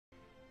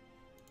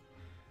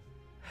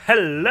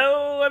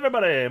Hello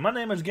everybody, my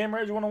name is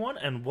GamerEdge101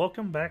 and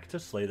welcome back to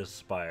Slay the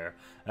Spire.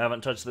 I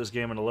haven't touched this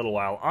game in a little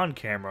while on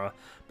camera,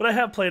 but I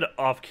have played it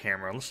off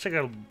camera. Let's take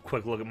a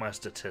quick look at my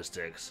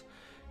statistics.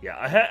 Yeah,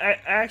 I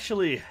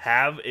actually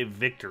have a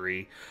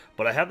victory,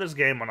 but I have this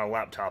game on a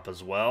laptop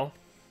as well,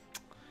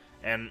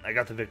 and I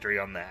got the victory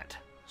on that.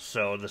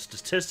 So the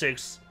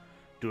statistics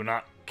do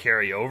not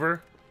carry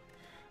over,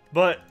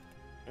 but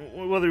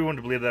whether you want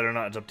to believe that or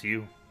not, it's up to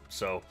you.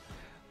 So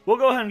we'll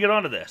go ahead and get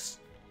on to this.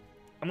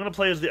 I'm gonna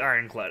play as the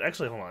Ironclad.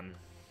 Actually, hold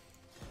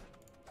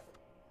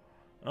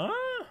on.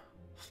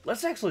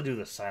 Let's actually do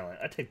the silent.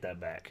 I take that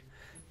back.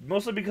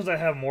 Mostly because I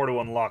have more to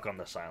unlock on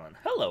the silent.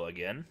 Hello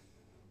again.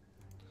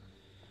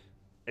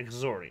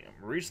 Exordium.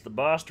 Reach the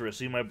boss to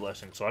receive my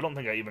blessing. So I don't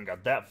think I even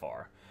got that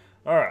far.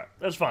 Alright,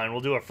 that's fine.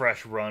 We'll do a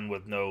fresh run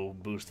with no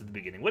boost at the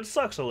beginning. Which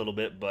sucks a little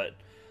bit, but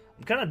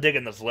I'm kind of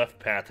digging this left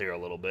path here a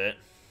little bit.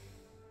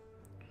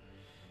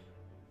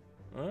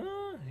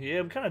 Yeah,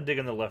 I'm kind of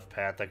digging the left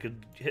path. I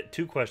could hit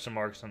 2 question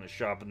marks on the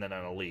shop and then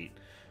an elite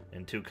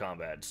in 2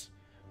 combats.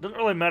 Doesn't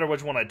really matter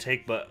which one I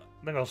take, but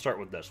I think I'll start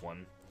with this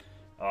one.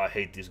 Oh, I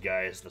hate these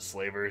guys, the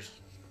slavers.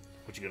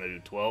 What you gonna do,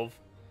 12?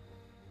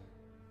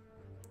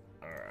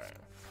 Alright,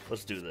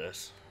 let's do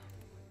this.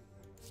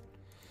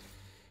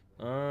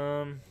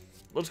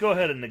 Let's go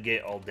ahead and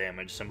negate all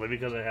damage, simply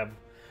because I have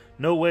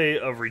no way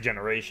of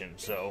regeneration,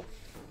 so...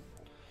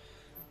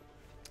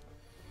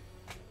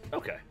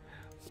 Okay.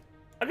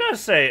 I gotta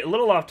say, a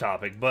little off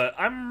topic, but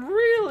I'm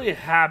really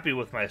happy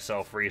with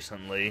myself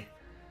recently.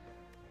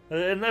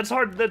 And that's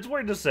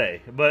weird to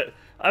say, but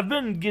I've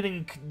been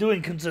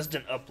doing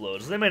consistent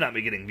uploads. They may not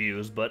be getting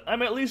views, but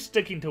I'm at least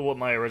sticking to what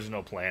my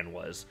original plan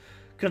was.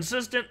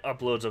 Consistent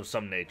uploads of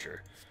some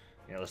nature.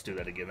 Yeah, let's do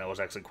that again. That was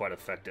actually quite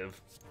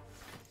effective.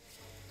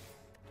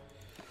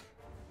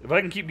 If I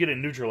can keep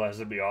getting neutralized,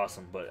 it'd be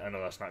awesome, but I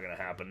know that's not gonna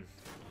happen.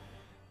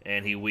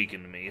 And he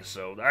weakened me,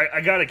 so I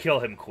gotta kill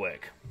him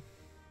quick.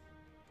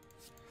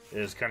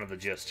 Is kind of the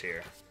gist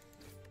here.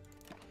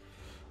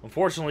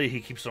 Unfortunately, he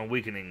keeps on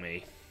weakening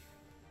me.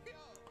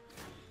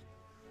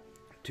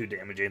 2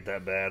 damage ain't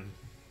that bad.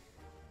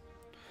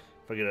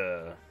 If I get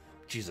a...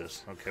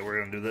 Jesus. Okay, we're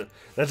gonna do that.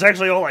 That's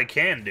actually all I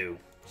can do.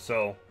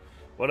 So,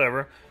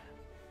 whatever.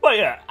 But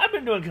yeah, I've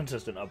been doing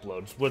consistent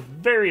uploads with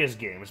various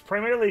games.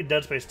 Primarily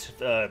Dead Space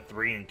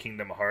 3 and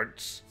Kingdom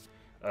Hearts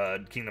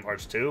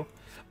 2.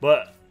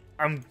 But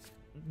I'm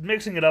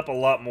mixing it up a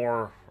lot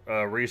more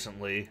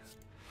recently.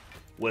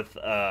 With,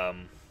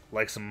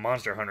 like some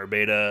Monster Hunter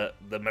beta,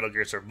 the Metal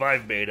Gear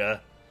Survive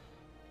beta,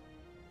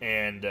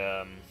 and,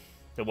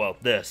 well,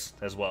 this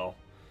as well.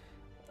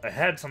 I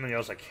had something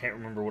else, I can't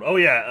remember what... Oh,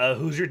 yeah,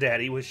 Who's Your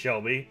Daddy with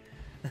Shelby.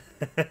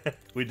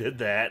 We did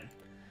that.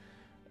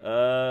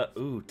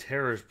 Ooh,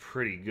 Terror's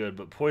pretty good,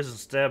 but Poison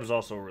Stab is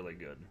also really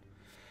good.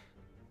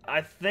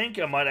 I think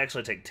I might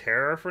actually take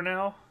Terror for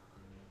now.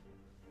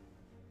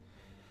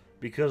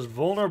 Because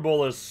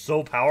Vulnerable is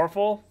so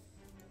powerful...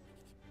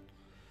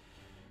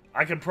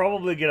 I could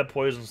probably get a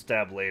Poison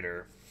Stab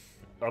later.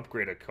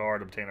 Upgrade a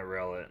card, obtain a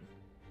relic.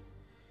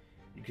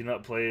 You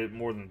cannot play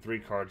more than 3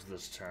 cards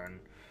this turn.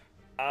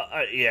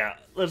 Yeah,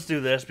 let's do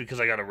this because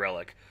I got a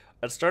relic.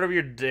 At the start of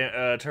your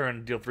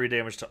turn, deal 3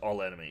 damage to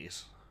all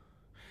enemies.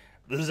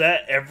 Is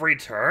that every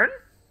turn?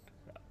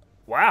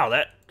 Wow,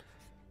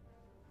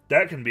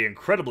 that can be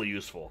incredibly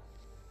useful.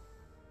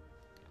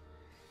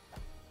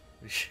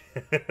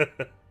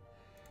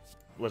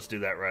 Let's do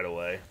that right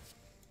away.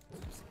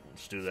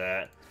 Let's do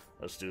that.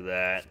 Let's do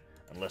that,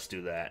 and let's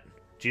do that.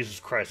 Jesus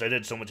Christ, I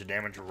did so much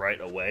damage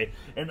right away.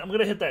 And I'm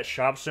going to hit that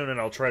shop soon,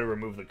 and I'll try to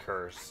remove the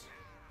curse.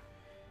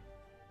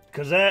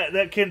 Because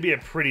that can be a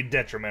pretty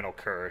detrimental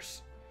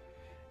curse.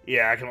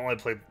 Yeah, I can only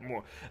play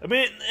more. I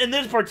mean, in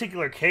this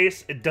particular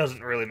case, it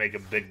doesn't really make a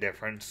big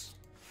difference.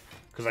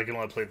 Because I can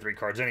only play 3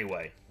 cards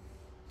anyway.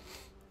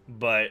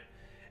 But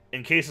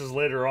in cases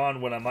later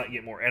on when I might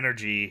get more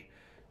energy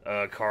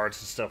cards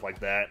and stuff like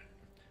that,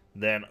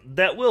 then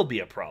that will be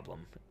a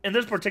problem. In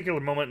this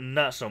particular moment,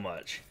 not so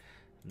much.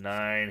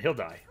 9, he'll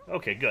die.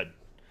 Okay, good.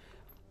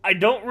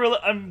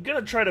 I'm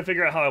gonna try to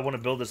figure out how I want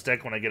to build this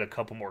deck when I get a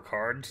couple more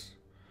cards.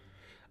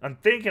 I'm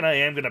thinking I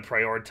am gonna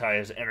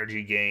prioritize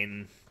energy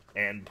gain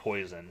and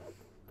poison.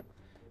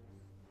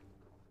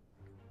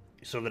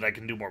 So that I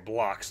can do more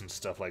blocks and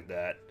stuff like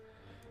that.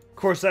 Of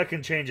course, that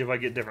can change if I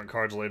get different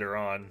cards later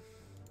on.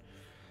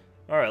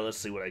 Alright, let's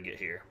see what I get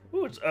here.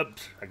 Ooh, it's up.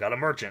 I got a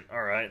merchant.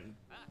 Alright.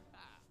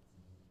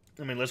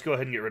 I mean, let's go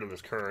ahead and get rid of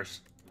this curse.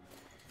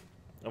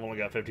 I've only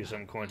got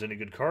 57 coins. Any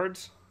good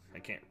cards? I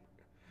can't.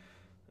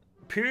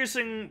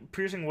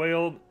 Piercing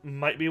Whale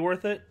might be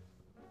worth it.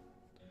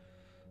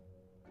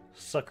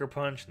 Sucker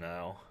Punch?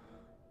 No.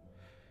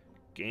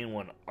 Gain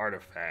 1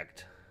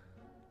 artifact.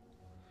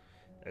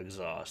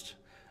 Exhaust.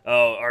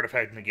 Oh,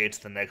 artifact negates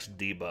the next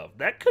debuff.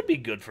 That could be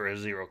good for a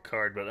 0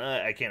 card, but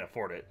I can't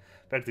afford it.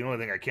 In fact, the only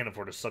thing I can't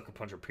afford is Sucker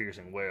Punch or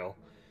Piercing Whale.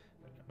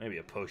 Maybe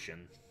a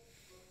potion.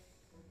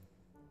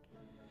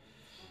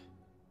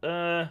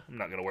 I'm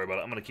not going to worry about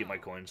it. I'm going to keep my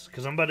coins.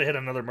 Because I'm about to hit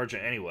another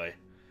merchant anyway.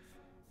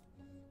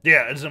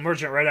 Yeah, it's a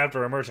merchant right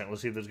after a merchant.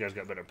 Let's see if this guy's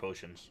got better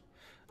potions.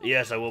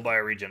 Yes, I will buy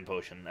a regen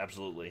potion.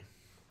 Absolutely.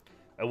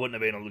 I wouldn't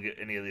have been able to get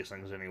any of these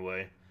things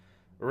anyway.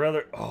 Or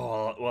rather,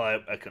 oh,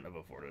 well, I couldn't have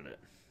afforded it.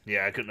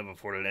 Yeah, I couldn't have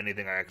afforded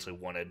anything I actually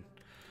wanted.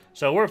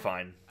 So we're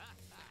fine.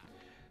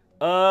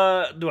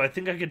 Do I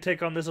think I could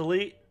take on this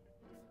elite?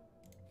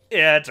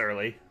 Yeah, it's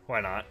early.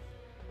 Why not?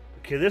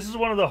 Okay, this is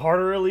one of the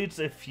harder elites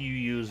if you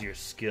use your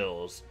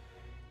skills.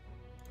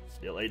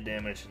 Deal 8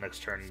 damage,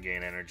 next turn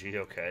gain energy.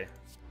 Okay.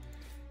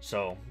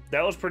 So,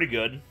 that was pretty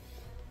good.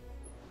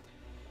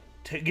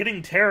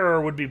 Getting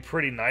Terror would be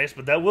pretty nice,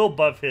 but that will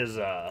buff his,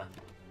 I'll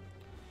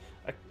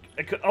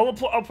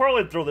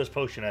probably throw this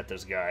potion at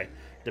this guy,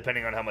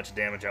 depending on how much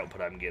damage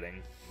output I'm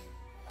getting.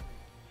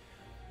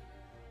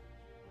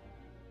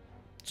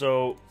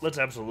 So, let's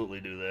absolutely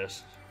do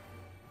this.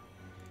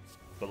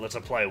 But let's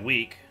apply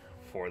weak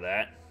for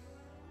that.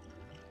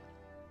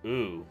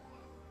 Ooh.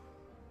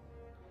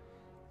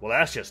 Well,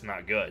 that's just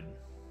not good.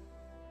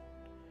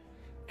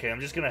 Okay, I'm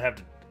just gonna have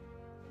to...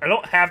 I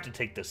don't have to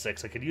take the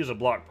 6. I could use a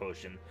block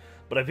potion.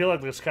 But I feel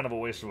like that's kind of a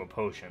waste of a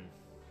potion.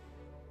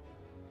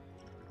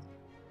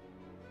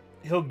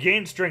 He'll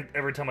gain strength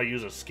every time I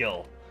use a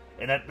skill.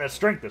 And that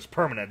strength is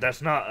permanent.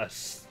 That's not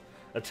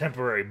a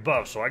temporary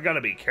buff, so I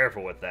gotta be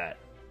careful with that.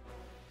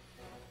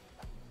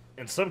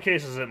 In some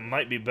cases, it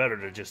might be better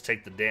to just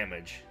take the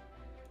damage.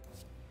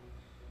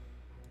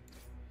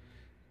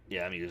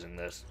 Yeah, I'm using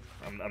this.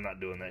 I'm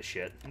not doing that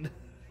shit.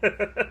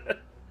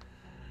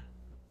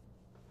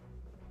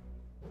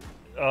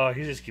 Oh,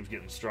 he just keeps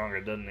getting stronger,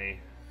 doesn't he?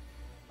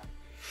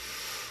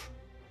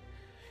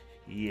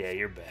 Yeah,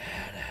 you're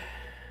bad.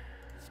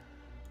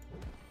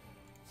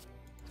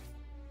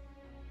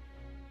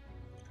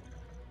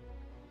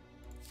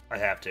 I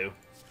have to.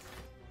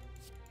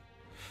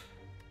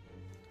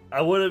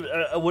 I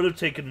would have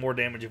taken more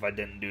damage if I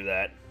didn't do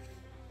that.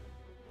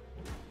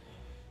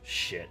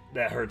 Shit,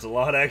 that hurts a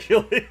lot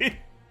actually.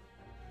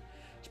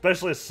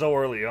 Especially so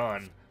early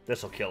on.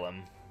 This'll kill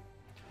him.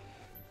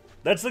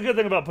 That's the good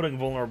thing about putting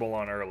vulnerable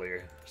on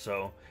earlier.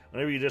 So,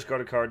 whenever you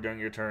discard a card during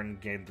your turn,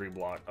 gain 3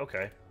 block.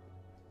 Okay.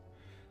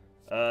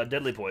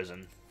 Deadly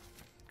poison.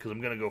 Because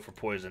I'm going to go for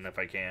poison if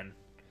I can.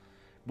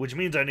 Which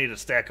means I need to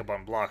stack up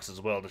on blocks as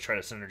well to try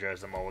to synergize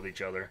them all with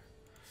each other.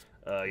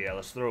 Yeah,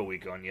 let's throw a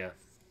weak on you.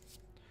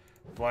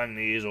 Flying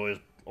these,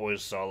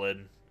 always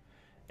solid.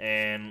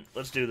 And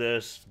let's do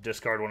this.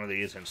 Discard one of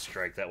these and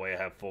strike. That way I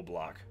have full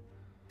block.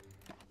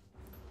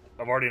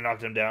 I've already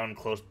knocked him down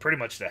close, pretty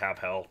much to half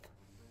health.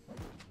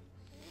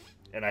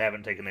 And I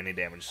haven't taken any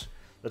damage.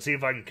 Let's see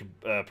if I can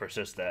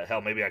persist that.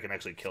 Hell, maybe I can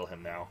actually kill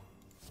him now.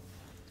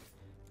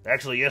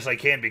 Actually, yes, I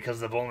can because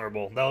of the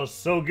vulnerable. That was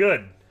so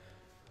good.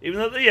 Even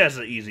though he has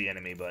an easy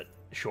enemy, but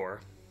sure.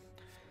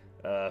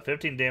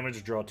 15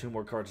 damage, draw 2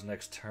 more cards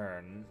next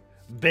turn.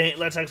 Bane,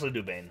 let's actually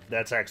do Bane.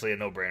 That's actually a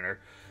no-brainer.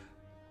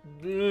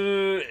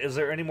 Is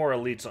there any more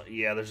elites?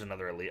 Yeah, there's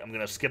another elite. I'm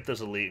going to skip this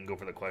elite and go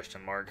for the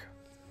question mark.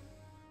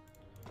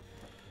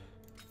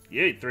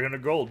 Yay,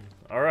 300 gold.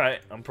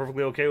 Alright, I'm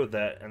perfectly okay with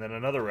that. And then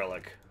another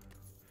relic.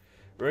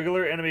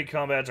 Regular enemy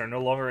combats are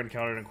no longer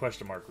encountered in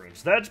question mark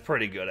rooms. That's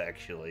pretty good,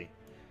 actually.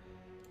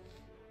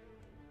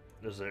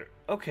 Is there...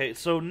 Okay,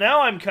 so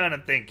now I'm kind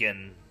of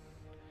thinking...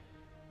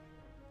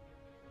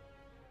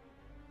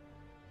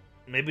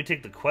 Maybe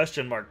take the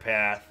question mark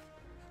path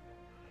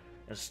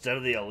instead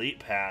of the elite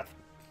path.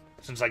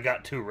 Since I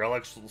got 2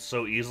 relics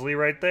so easily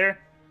right there.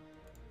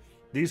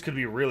 These could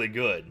be really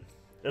good.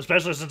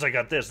 Especially since I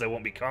got this, they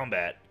won't be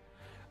combat.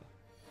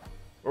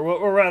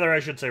 Or rather, I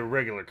should say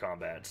regular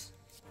combats.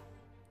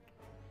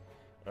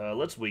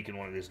 Let's weaken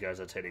one of these guys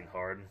that's hitting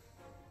hard.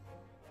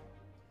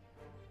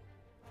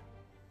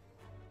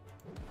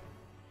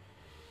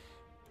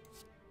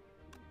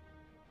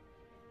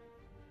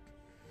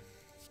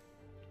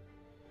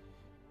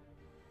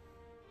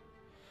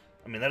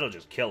 I mean, that'll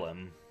just kill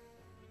him.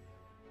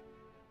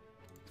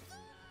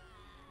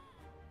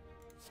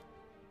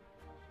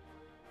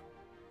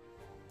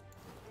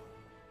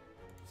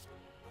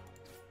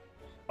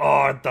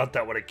 Oh, I thought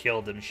that would have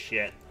killed him.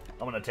 Shit.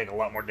 I'm going to take a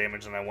lot more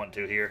damage than I want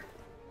to here.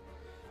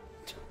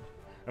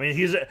 I mean,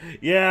 he's...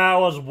 Yeah, I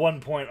was 1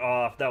 point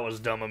off. That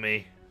was dumb of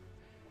me.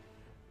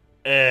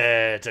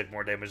 It took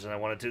more damage than I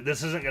wanted to.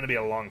 This isn't going to be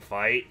a long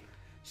fight,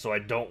 so I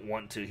don't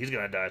want to... He's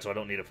going to die, so I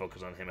don't need to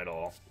focus on him at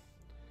all.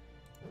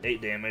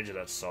 8 damage,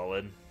 that's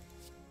solid.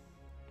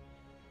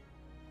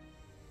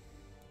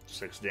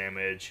 6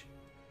 damage.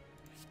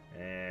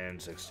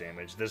 And 6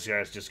 damage. This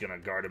guy's just going to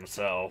guard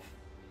himself.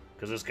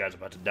 Because this guy's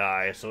about to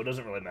die, so it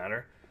doesn't really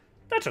matter.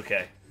 That's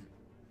okay.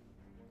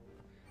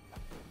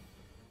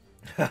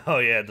 Oh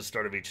yeah, at the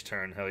start of each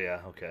turn. Hell yeah,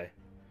 okay.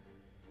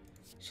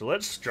 So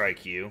let's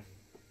strike you.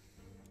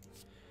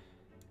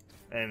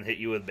 And hit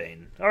you with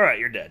Bane. Alright,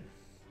 you're dead.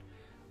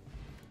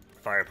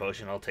 Fire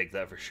Potion, I'll take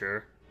that for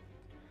sure.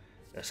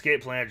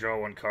 Escape Plan,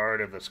 draw 1 card.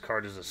 If this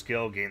card is a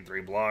skill, gain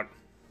 3 block.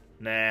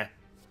 Nah.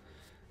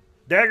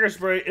 Dagger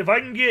Spray, if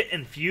I can get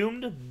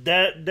Infumed,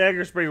 that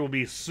Dagger Spray will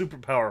be super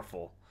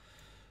powerful.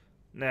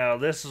 Now,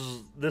 this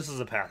is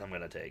the path I'm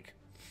going to take.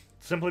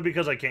 Simply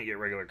because I can't get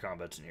regular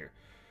combats in here.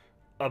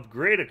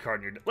 upgrade a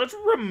card in your... Let's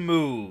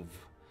remove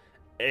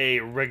a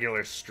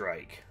regular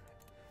strike.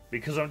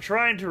 Because I'm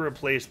trying to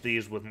replace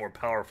these with more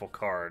powerful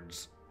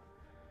cards.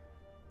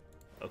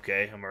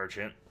 Okay, a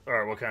merchant.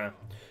 Alright, what kind of...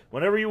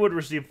 Whenever you would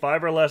receive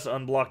 5 or less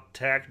unblocked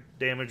attack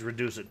damage,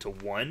 reduce it to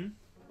 1.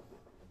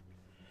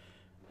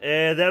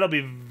 And that'll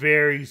be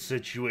very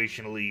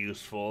situationally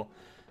useful.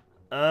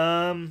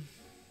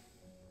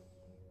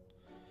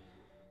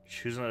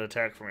 Choose an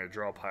attack from your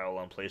draw pile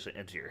and place it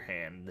into your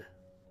hand.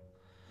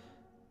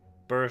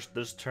 Burst.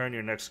 This turn,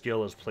 your next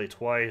skill is play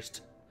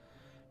twice.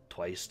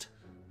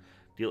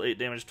 Deal 8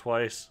 damage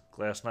twice.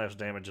 Glass Knife's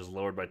damage is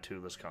lowered by 2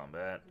 this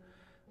combat.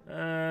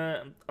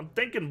 I'm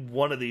thinking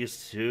one of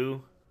these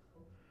two.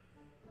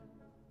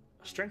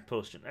 Strength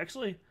Potion.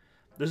 Actually,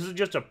 this is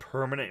just a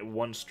permanent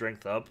 1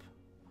 strength up.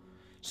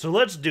 So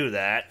let's do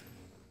that.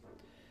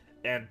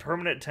 And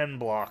permanent 10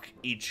 block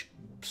each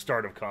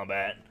start of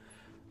combat.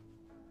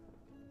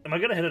 Am I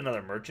going to hit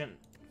another merchant?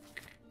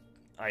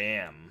 I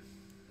am.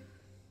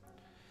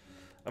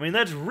 I mean,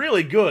 that's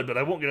really good, but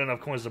I won't get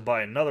enough coins to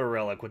buy another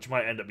relic, which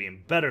might end up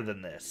being better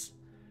than this.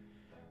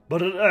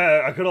 But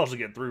I could also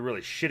get 3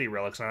 really shitty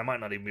relics, and I might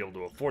not even be able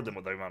to afford them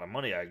with the amount of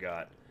money I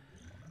got.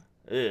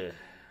 Ugh.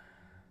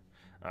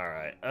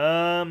 Alright,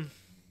 I'm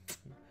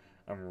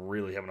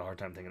really having a hard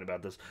time thinking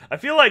about this. I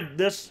feel like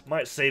this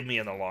might save me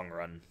in the long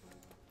run.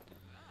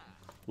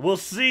 We'll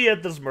see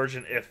at this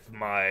merchant if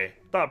my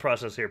thought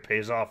process here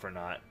pays off or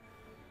not.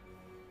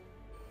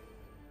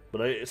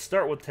 But I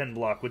start with 10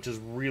 block, which is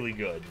really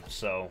good,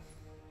 so...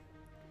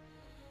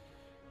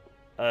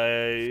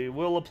 I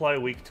will apply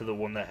weak to the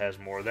one that has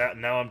more. That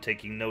now I'm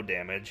taking no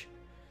damage.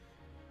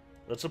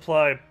 Let's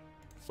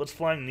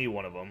flying knee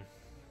one of them.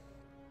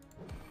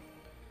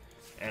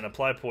 And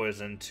apply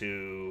poison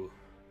to...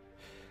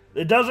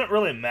 It doesn't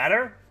really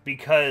matter,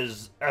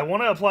 because I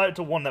want to apply it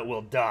to one that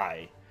will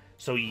die.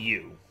 So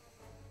you.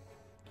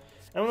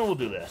 And then we'll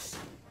do this.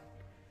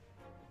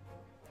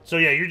 So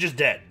yeah, you're just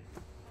dead.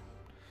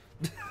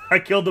 I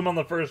killed him on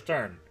the first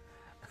turn.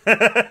 I'm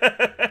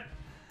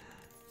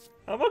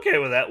okay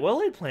with that.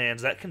 Well-laid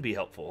plans, that can be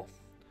helpful.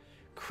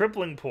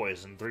 Crippling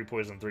poison, 3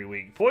 poison, 3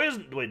 weak.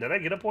 Poison, wait, did I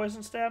get a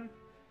poison stab?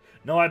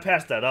 No, I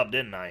passed that up,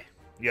 didn't I?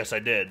 Yes, I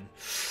did.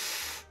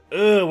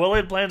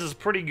 Well-laid plans is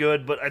pretty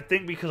good, but I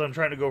think because I'm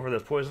trying to go for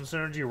this poison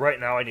synergy, right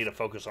now I need to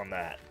focus on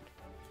that.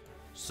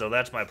 So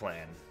that's my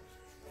plan.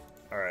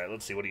 Alright,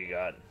 let's see, what do you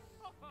got?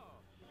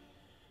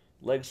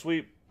 Leg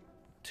sweep,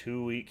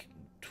 2 weak,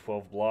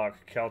 12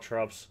 block,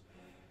 caltrops.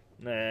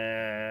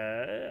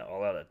 Nah,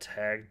 all out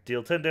attack.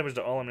 Deal 10 damage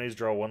to all enemies,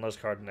 draw 1 less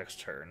card next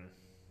turn.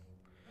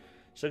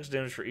 6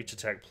 damage for each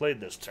attack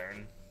played this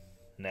turn.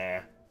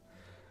 Nah.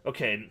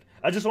 Okay,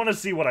 I just want to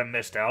see what I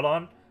missed out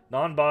on.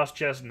 Non-boss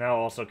chests now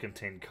also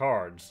contain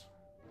cards.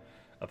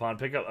 Upon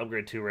pickup,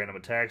 upgrade 2 random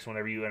attacks.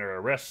 Whenever you enter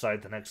a rest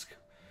site, the next...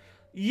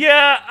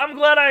 Yeah, I'm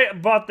glad I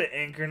bought the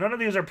anchor. None of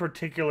these are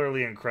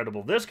particularly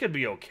incredible. This could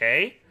be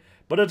okay,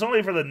 but it's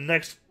only for the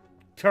next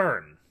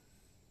turn.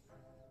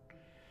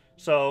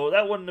 So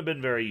that wouldn't have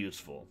been very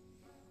useful.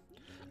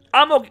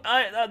 I'm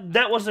okay.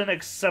 That was an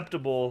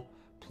acceptable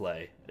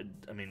play.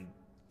 I mean,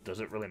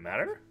 does it really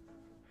matter?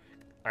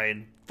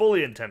 I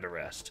fully intend to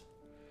rest.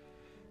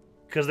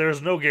 Because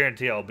there's no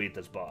guarantee I'll beat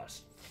this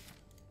boss.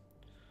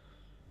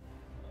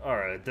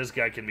 Alright, this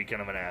guy can be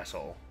kind of an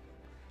asshole.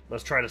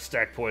 Let's try to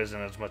stack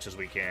poison as much as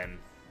we can.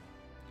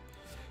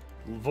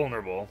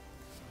 Vulnerable.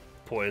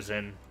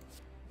 Poison.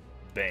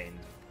 Bane.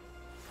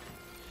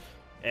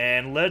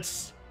 And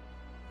let's...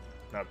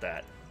 Not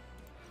that.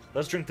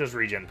 Let's drink this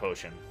regen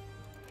potion.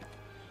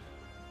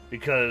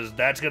 Because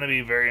that's going to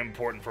be very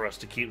important for us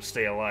to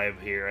stay alive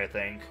here, I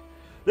think.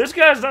 This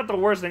guy's not the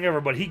worst thing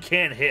ever, but he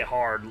can hit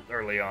hard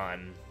early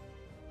on.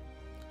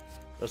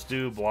 Let's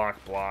do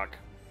block, block.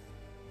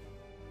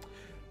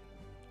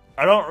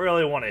 I don't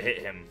really want to hit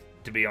him,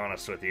 to be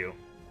honest with you.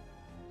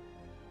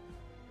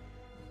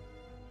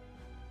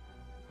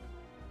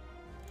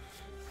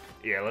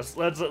 Yeah,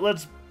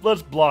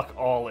 let's block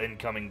all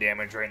incoming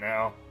damage right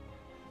now.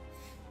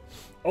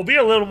 I'll be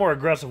a little more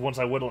aggressive once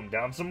I whittle him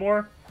down some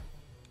more.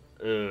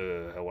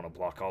 I want to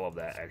block all of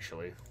that,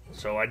 actually.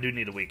 So I do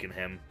need to weaken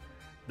him.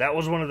 That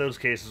was one of those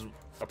cases.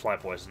 Apply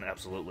poison,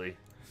 absolutely.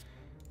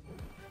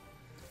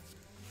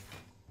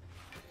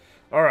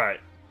 Alright.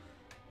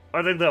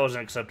 I think that was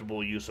an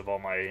acceptable use of all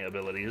my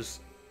abilities.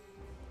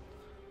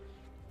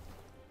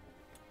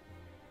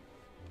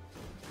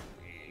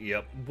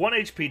 Yep. 1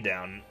 HP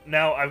down.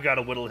 Now I've got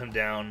to whittle him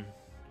down.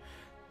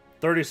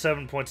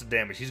 37 points of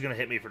damage. He's going to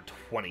hit me for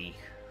 20.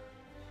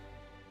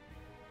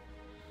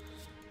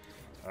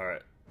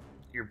 Alright.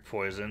 You're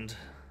poisoned.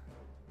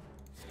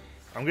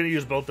 I'm going to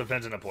use both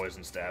defense and a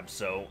poison stab,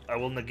 so I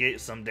will negate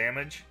some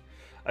damage.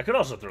 I could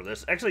also throw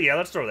this. Actually, yeah,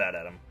 let's throw that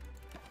at him.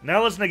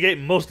 Now let's negate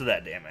most of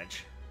that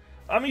damage.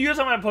 I'm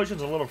using my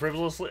potions a little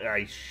frivolously.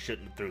 I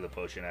shouldn't have threw the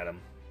potion at him.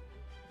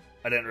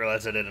 I didn't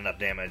realize I did enough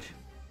damage.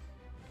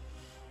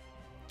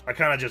 I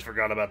kind of just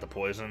forgot about the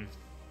poison.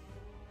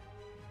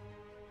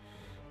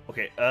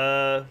 Okay,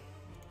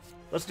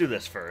 let's do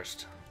this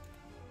first.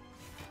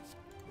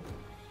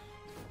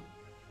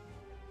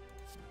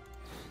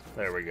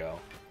 There we go.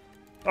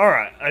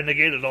 Alright, I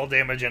negated all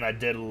damage and I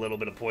did a little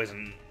bit of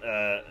poison,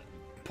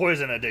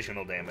 poison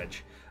additional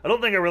damage. I don't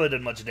think I really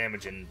did much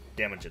damage in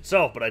damage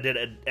itself, but I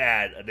did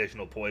add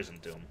additional poison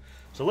to him.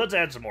 So let's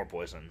add some more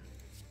poison.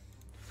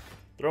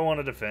 Throw on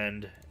a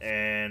defend,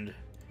 and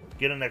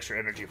get an extra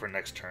energy for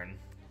next turn.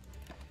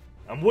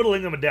 I'm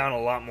whittling him down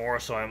a lot more,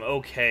 so I'm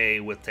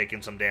okay with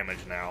taking some damage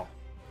now.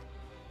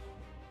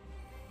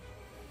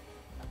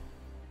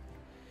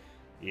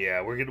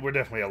 Yeah, we're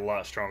definitely a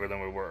lot stronger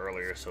than we were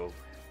earlier, so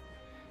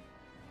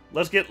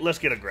let's get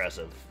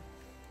aggressive.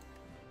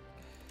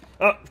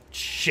 Oh,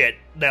 shit.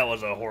 That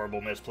was a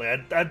horrible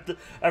misplay.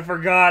 I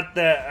forgot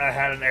that I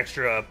had an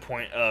extra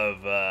point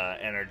of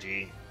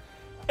energy.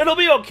 It'll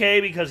be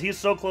okay because he's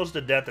so close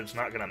to death it's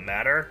not going to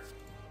matter.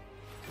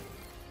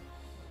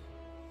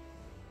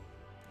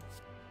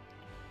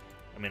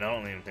 I mean, I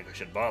don't even think I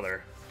should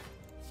bother.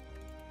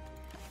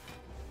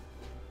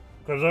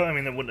 Because, I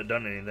mean, it wouldn't have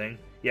done anything.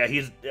 Yeah,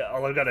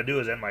 all I've got to do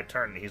is end my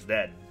turn and he's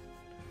dead.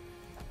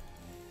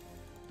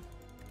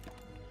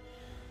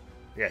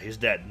 Yeah, he's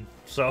dead.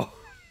 So...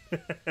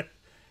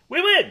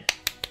 we win!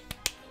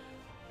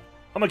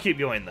 I'm gonna keep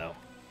going, though.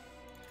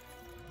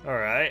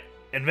 Alright.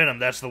 And Venom,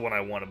 that's the one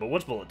I wanted. But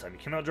what's Bullet Time? You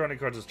cannot draw any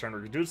cards this turn.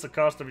 Reduce the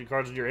cost of your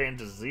cards in your hand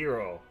to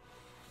 0.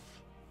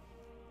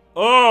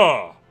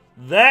 Oh!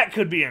 That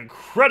could be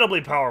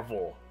incredibly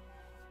powerful.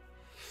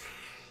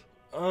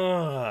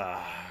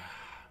 Oh,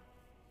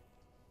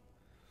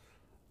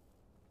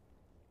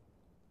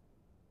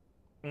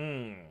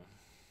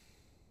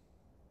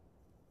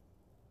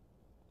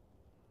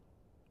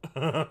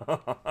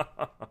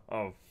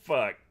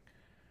 fuck.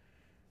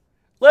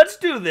 Let's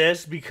do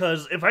this,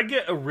 because if I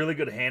get a really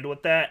good hand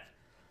with that,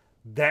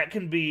 that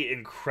can be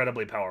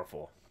incredibly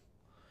powerful.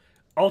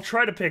 I'll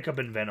try to pick up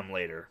Envenom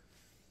later.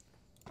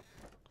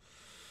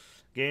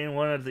 Gain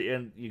 1 at the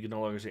end. You can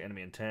no longer see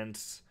enemy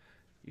intents.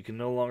 You can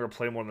no longer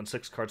play more than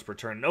 6 cards per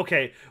turn.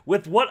 Okay,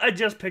 with what I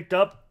just picked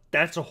up,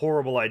 that's a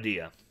horrible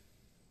idea.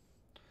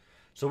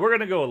 So we're going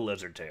to go with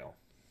Lizard Tail.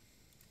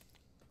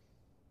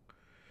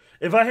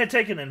 If I had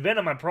taken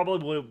Envenom, I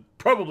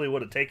probably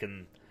would have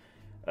taken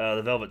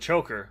the Velvet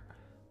Choker.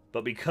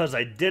 But because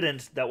I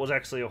didn't, that was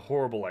actually a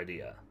horrible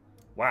idea.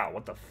 Wow,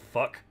 what the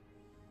fuck?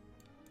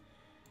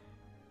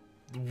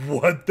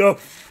 What the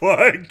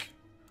fuck?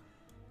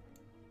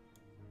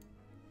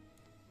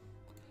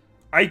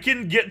 I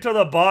can get to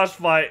the boss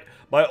fight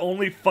by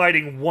only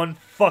fighting one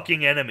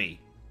fucking enemy.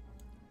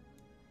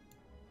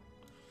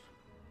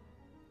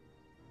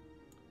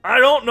 I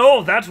don't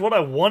know if that's what I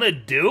want to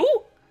do,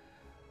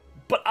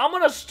 but I'm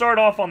going to start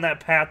off on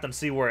that path and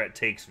see where it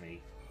takes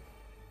me.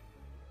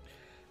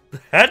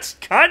 That's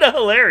kind of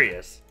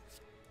hilarious.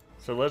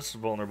 So let's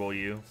vulnerable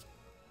you.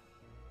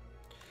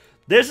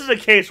 This is a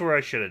case where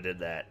I should have did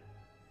that.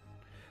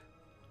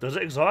 Does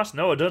it exhaust?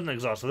 No, it doesn't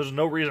exhaust, so there's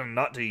no reason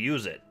not to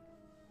use it.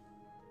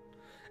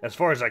 As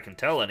far as I can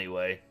tell,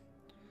 anyway.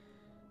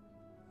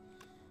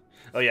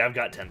 Oh yeah, I've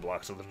got 10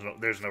 blocks, so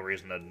there's no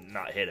reason to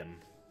not hit him.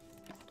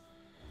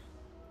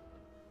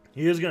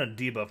 He is going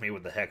to debuff me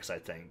with the Hex, I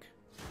think.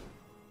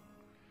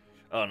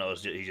 Oh no,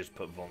 he just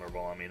put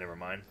vulnerable on me, never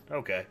mind.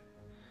 Okay.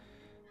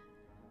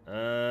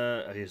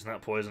 He's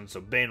not poisoned,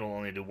 so Bane will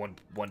only do one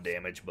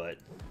damage, but...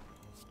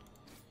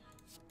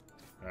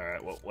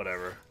 Alright, well,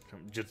 whatever.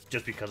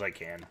 Just because I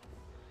can.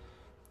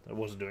 I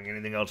wasn't doing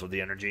anything else with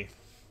the energy.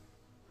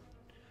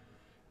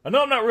 I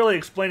know I'm not really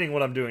explaining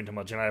what I'm doing too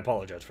much, and I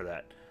apologize for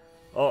that.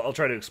 I'll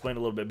try to explain a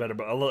little bit better,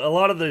 but a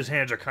lot of these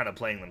hands are kind of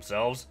playing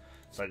themselves.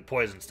 It's like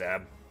Poison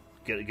Stab.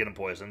 Get him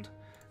poisoned.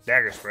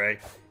 Dagger Spray.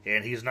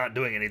 And he's not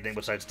doing anything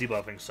besides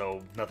debuffing,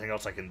 so nothing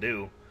else I can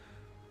do.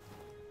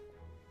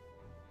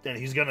 And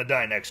he's gonna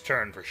die next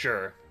turn for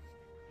sure.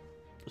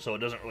 So it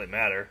doesn't really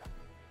matter.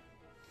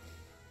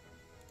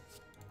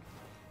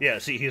 Yeah,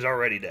 see, he's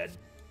already dead.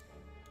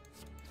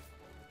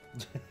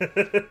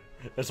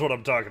 That's what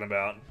I'm talking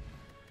about.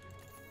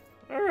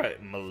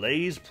 Alright,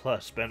 Malaise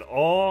Plus. Spend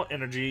all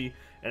energy.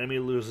 Enemy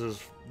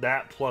loses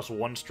that plus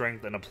 1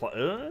 strength and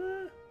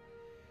apply...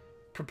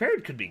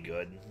 Prepared could be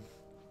good.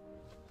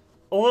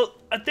 Although,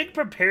 I think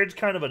Prepared's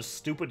kind of a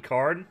stupid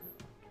card.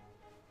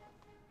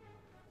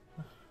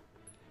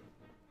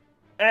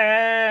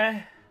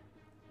 It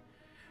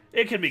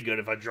can be good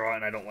if I draw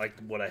and I don't like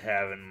what I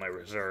have in my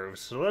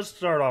reserves. So let's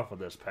start off with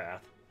this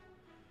path.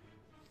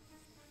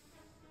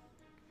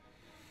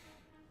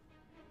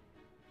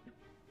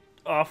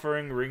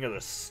 Offering Ring of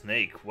the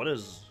Snake. What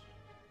is...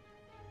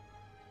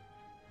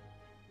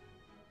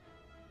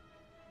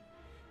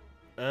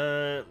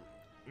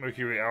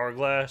 Mercury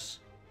Hourglass.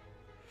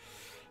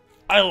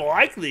 I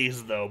like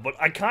these, though, but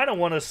I kind of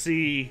want to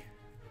see...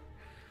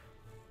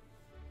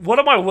 What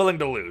am I willing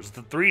to lose?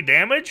 The 3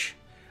 damage?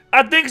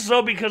 I think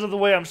so because of the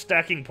way I'm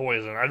stacking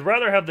poison. I'd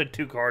rather have the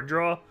 2 card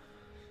draw,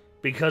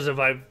 because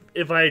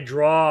if I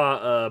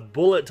draw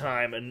Bullet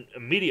Time and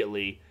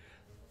immediately,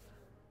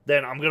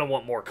 then I'm gonna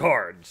want more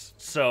cards.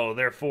 So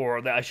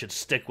therefore, I should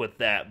stick with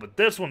that. But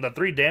this one, the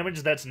 3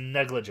 damage, that's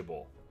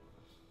negligible.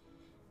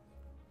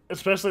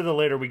 Especially the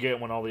later we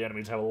get when all the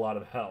enemies have a lot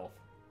of health.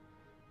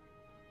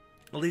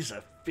 At least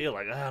I feel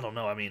like, I don't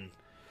know, I mean...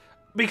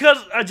 Because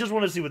I just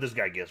want to see what this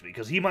guy gives me,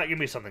 because he might give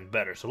me something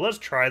better. So let's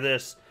try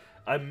this.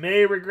 I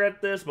may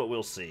regret this, but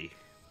we'll see.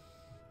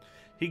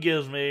 He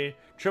gives me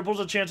triples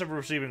the chance of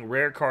receiving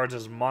rare cards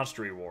as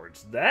monster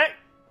rewards. That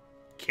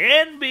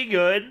can be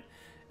good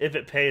if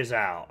it pays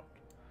out.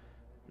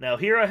 Now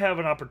here I have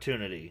an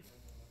opportunity.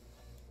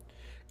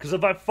 Because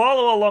if I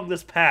follow along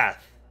this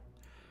path...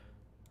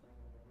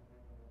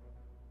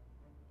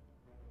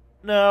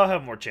 No, I'll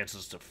have more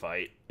chances to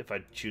fight if I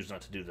choose not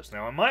to do this.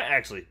 Now, I might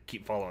actually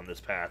keep following this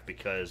path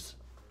because...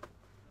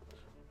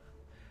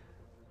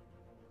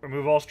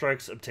 Remove all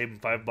strikes, obtain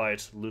 5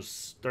 bites,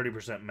 lose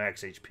 30%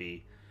 max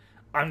HP.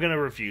 I'm going to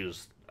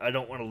refuse. I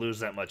don't want to lose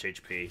that much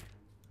HP.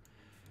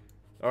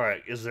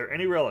 Alright, is there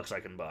any relics I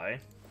can buy?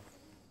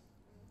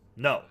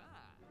 No.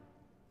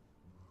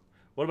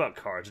 What about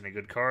cards? Any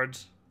good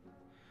cards?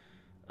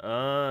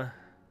 Not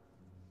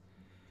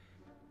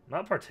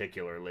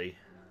particularly.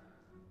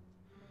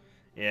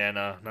 Yeah,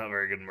 no, not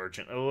very good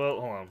merchant. Oh,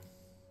 well, hold on.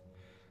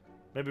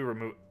 Maybe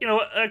remove... You know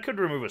what? I could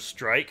remove a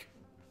strike.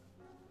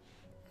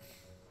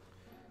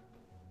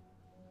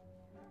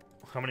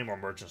 How many more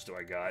merchants do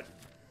I got?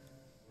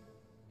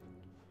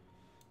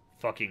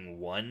 Fucking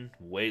 1?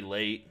 Way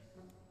late.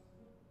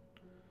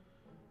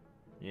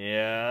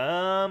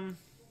 Yeah,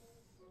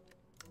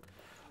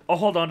 I'll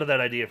hold on to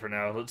that idea for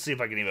now. Let's see if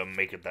I can even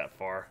make it that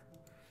far.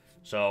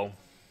 So...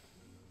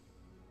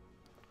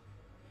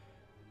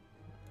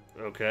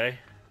 Okay.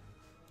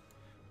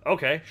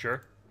 Okay,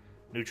 sure.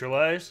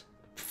 Neutralize?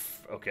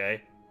 Pff,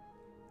 okay.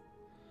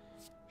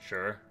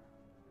 Sure.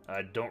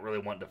 I don't really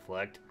want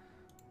deflect.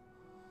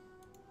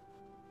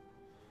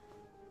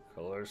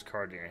 Colors,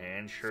 card in your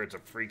hand. Sure, it's a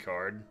free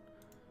card.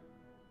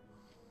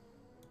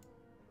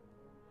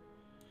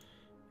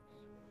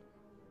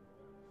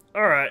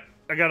 Alright.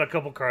 I got a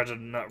couple cards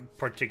I'm not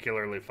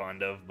particularly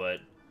fond of,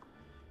 but...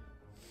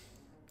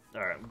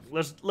 Alright,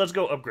 let's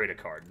go upgrade a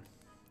card.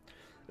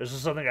 This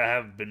is something I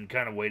have been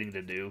kind of waiting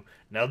to do.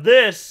 Now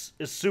this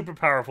is super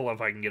powerful if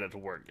I can get it to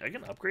work. I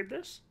can upgrade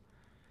this?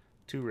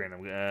 2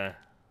 random. I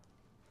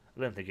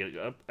didn't think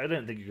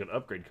you could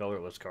upgrade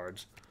colorless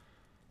cards.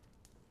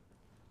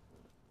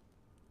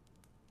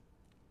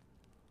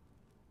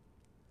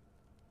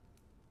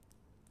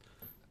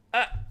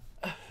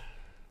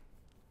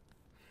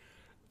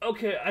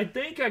 Okay, I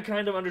think I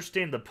kind of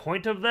understand the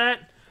point of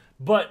that,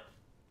 but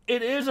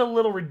it is a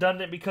little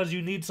redundant because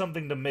you need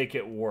something to make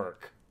it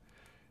work.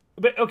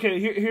 But, okay,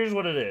 here's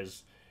what it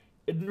is.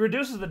 It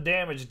reduces the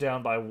damage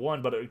down by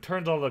 1, but it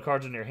turns all the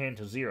cards in your hand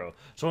to 0.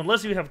 So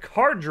unless you have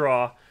card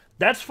draw,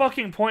 that's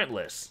fucking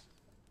pointless.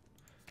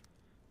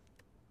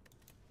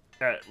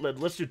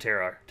 Let's do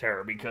Terror,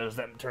 because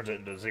that turns it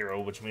into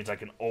 0, which means I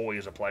can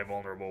always apply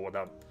Vulnerable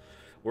without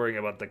worrying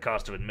about the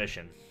cost of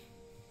admission.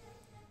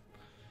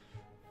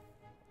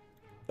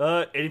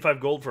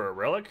 85 gold for a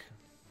relic?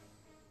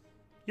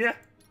 Yeah.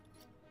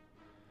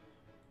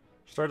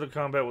 Start the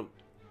combat with...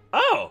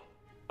 Oh!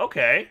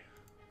 Okay.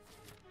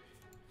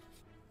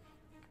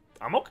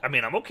 I'm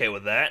okay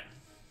with that.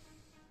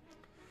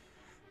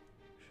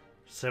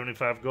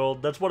 75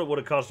 gold. That's what it would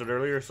have costed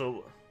earlier,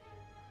 so...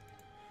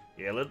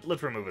 Yeah,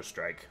 let's remove a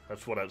strike.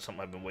 That's something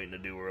I've been waiting to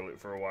do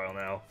for a while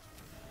now.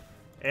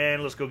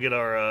 And let's go get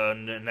our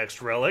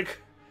next relic.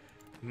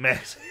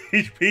 Max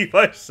HP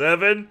by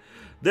 7.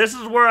 This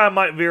is where I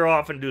might veer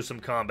off and do some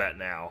combat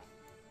now.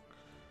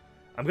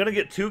 I'm going to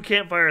get 2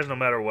 campfires no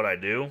matter what I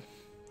do.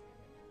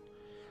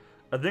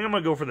 I think I'm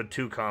going to go for the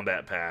 2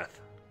 combat path.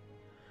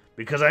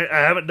 Because I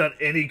haven't done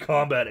any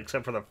combat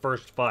except for the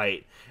first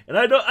fight. And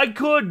I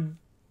could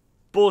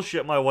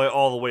bullshit my way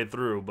all the way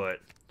through, but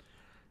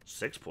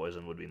 6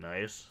 poison would be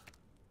nice.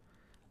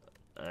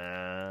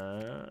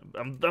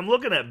 I'm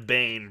looking at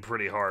Bane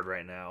pretty hard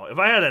right now. If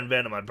I had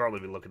Envenom, I'd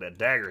probably be looking at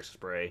Dagger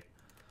Spray.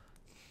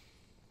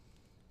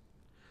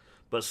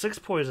 But 6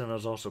 poison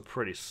is also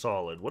pretty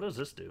solid. What does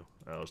this do?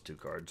 Oh, it's 2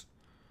 cards.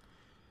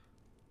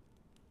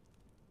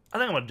 I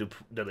think I'm going to do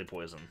Deadly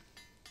Poison.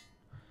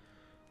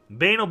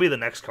 Bane will be the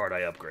next card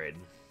I upgrade.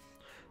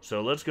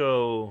 So let's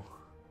go...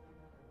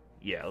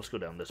 Yeah, let's go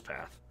down this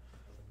path.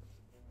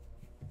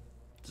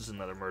 This is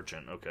another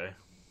merchant, okay.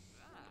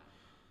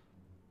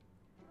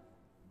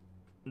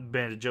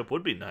 Bandage up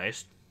would be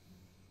nice.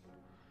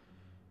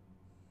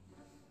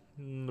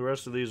 The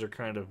rest of these are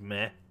kind of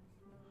meh.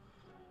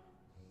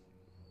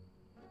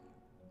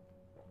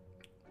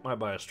 Might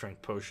buy a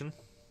strength potion.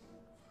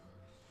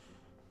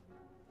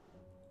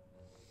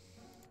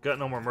 Got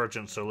no more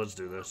merchants, so let's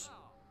do this.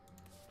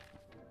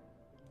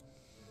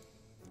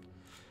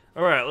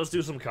 Alright, let's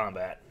do some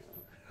combat.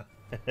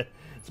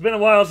 It's been a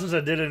while since I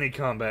did any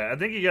combat. I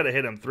think you gotta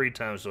hit him 3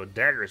 times, so a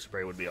dagger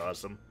spray would be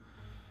awesome.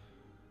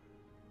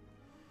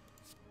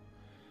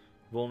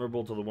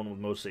 Vulnerable to the one with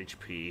most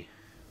HP.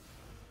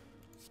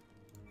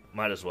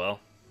 Might as well.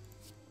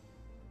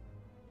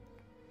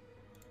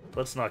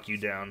 Let's knock you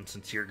down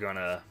since you're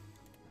gonna...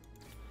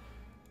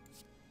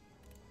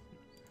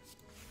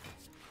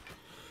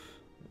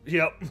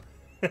 Yep.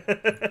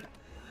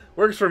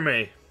 Works for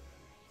me.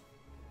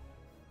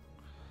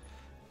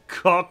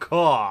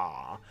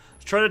 Caw-caw.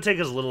 Try to take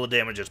as little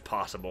damage as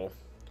possible.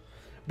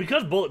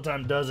 Because bullet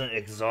time doesn't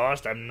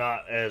exhaust, I'm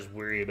not as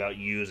worried about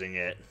using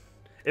it.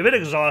 If it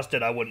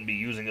exhausted, I wouldn't be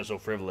using it so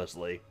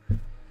frivolously.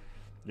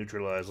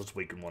 Neutralize, let's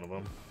weaken one of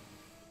them.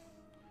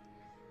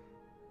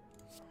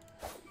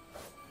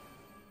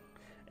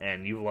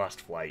 And you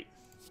lost flight.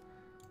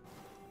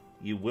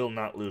 You will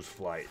not lose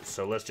flight,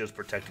 so let's just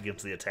protect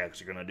against the attacks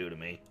you're going to do to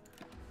me.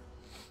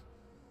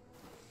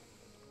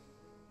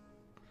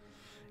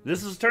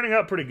 This is turning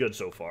out pretty good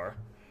so far.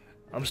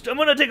 I'm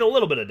going to take a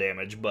little bit of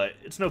damage, but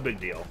it's no big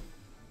deal.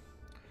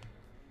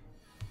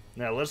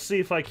 Now, let's see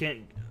if I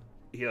can't...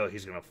 Yo,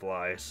 he's going to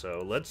fly,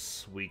 so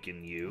let's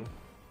weaken you.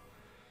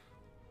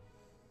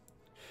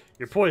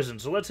 You're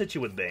poisoned, so let's hit you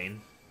with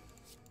Bane.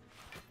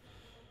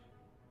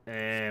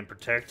 And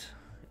protect.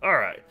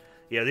 Alright.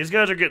 Yeah, these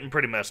guys are getting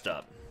pretty messed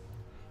up.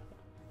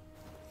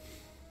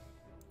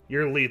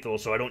 You're lethal,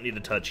 so I don't need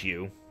to touch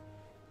you.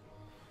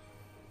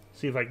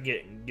 See if I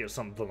can get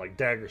something like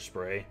Dagger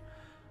Spray.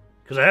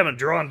 Because I haven't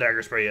drawn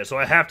Dagger Spray yet, so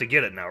I have to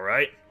get it now,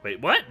 right?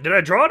 Wait, what? Did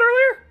I draw it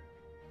earlier?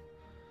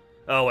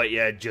 Oh, wait,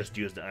 yeah, I just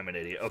used it. I'm an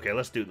idiot. Okay,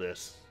 let's do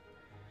this.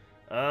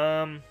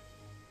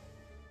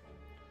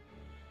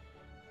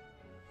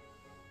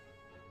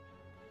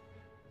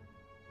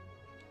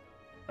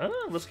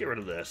 Let's get rid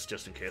of this,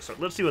 just in case. So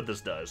let's see what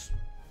this does.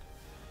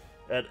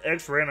 Add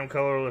X random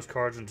colorless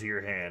cards into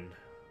your hand.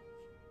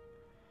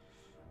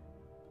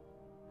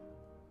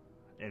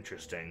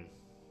 Interesting.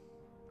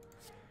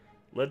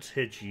 Let's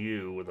hit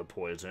you with a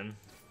poison.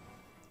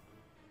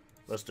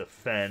 Let's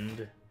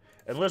defend.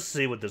 And let's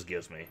see what this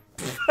gives me.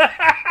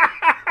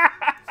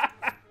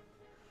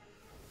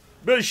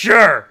 But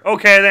sure.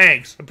 Okay,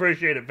 thanks.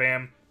 Appreciate it,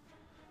 fam.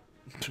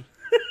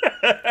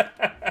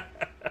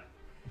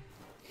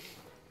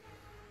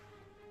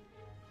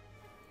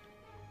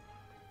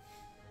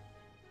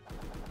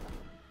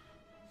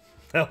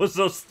 That was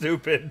so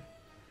stupid.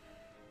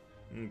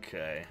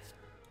 Okay.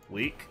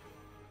 Weak.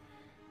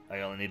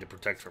 I only need to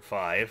protect for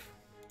 5.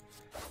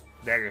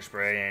 Dagger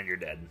Spray, and you're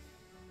dead.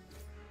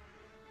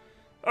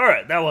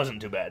 Alright, that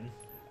wasn't too bad.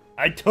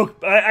 I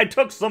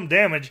took some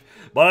damage,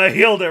 but I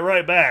healed it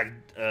right back.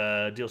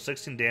 Deal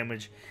 16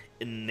 damage,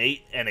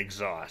 innate, and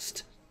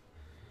exhaust.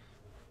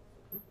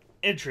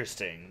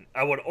 Interesting.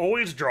 I would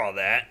always draw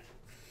that.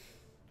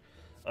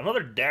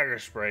 Another Dagger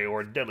Spray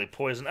or Deadly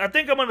Poison. I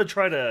think I'm going to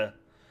try to...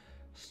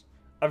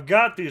 I've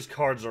got these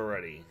cards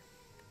already.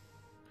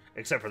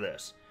 Except for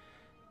this.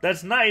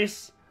 That's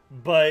nice,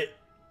 but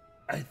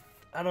I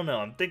don't know.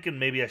 I'm thinking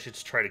maybe I should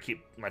try to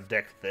keep my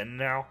deck thin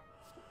now.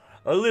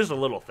 At least a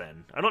little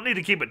thin. I don't need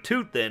to keep it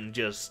too thin,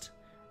 just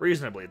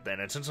reasonably thin.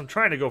 And since I'm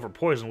trying to go for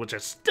poison, which I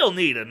still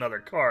need another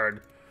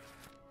card,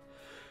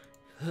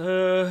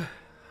 I'm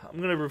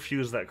gonna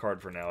refuse that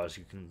card for now, as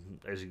you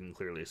can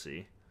clearly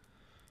see.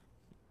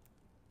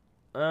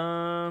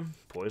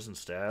 Poison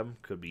Stab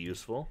could be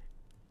useful.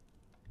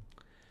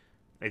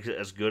 Makes it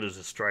as good as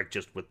a strike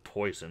just with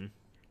poison.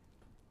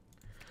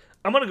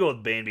 I'm going to go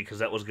with Bane because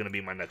that was going to be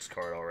my next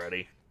card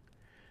already.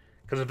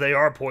 Because if they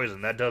are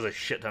poison, that does a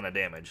shit ton of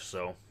damage,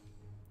 so...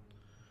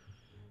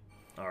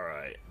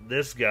 Alright,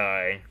 this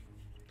guy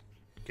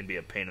can be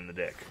a pain in the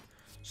dick.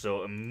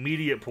 So,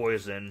 immediate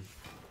poison.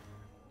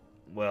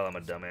 Well, I'm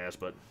a dumbass,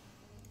 but...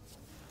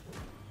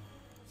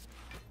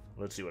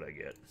 Let's see what I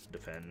get.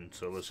 Defend,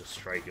 so let's just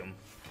strike him.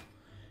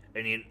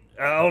 And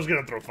I was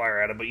going to throw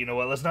fire at him, but you know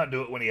what? Let's not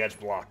do it when he has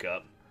block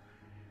up.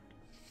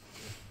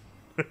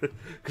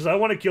 Because I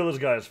want to kill this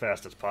guy as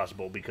fast as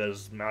possible,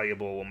 because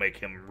Malleable will make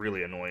him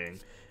really annoying.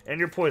 And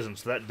you're poisoned,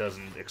 so that does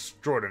an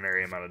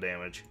extraordinary amount of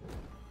damage.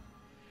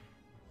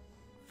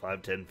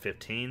 5, 10,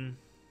 15.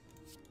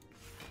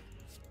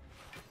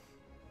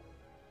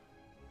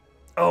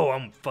 Oh,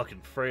 I'm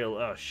fucking frail.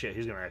 Oh, shit,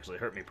 he's going to actually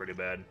hurt me pretty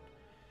bad.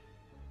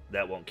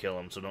 That won't kill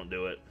him, so don't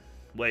do it.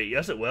 Wait,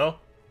 yes it will.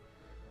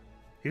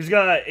 He's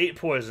got 8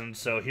 poison,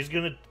 so he's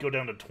going to go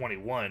down to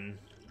 21,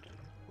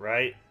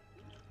 right?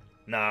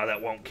 Nah,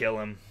 that won't kill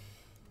him.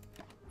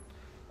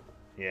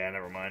 Yeah,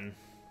 never mind.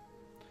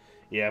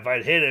 Yeah, if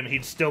I'd hit him,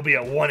 he'd still be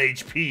at 1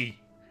 HP.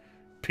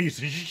 Piece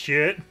of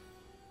shit.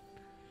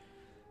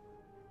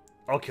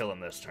 I'll kill him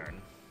this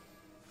turn.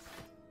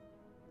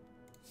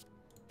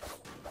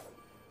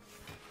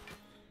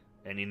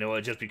 And you know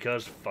what? Just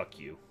because, fuck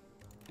you.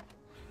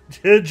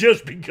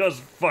 Just because,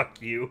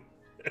 fuck you.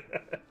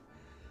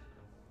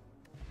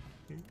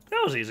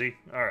 That was easy.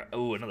 Alright.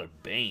 Oh, another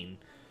Bane.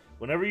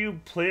 Whenever you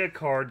play a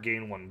card,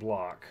 gain 1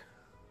 block.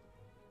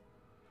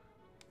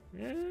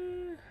 Yeah.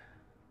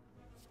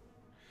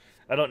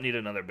 I don't need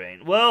another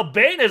Bane. Well,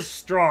 Bane is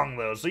strong,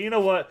 though. So you know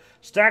what?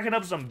 Stacking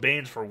up some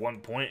Banes for 1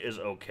 point is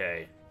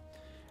okay.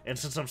 And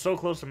since I'm so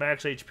close to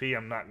max HP,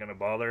 I'm not going to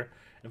bother.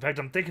 In fact,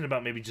 I'm thinking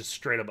about maybe just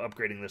straight up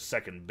upgrading this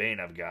second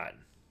Bane I've got.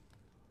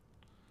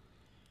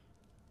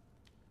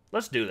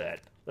 Let's do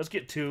that. Let's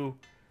get 2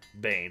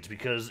 Banes.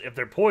 Because if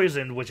they're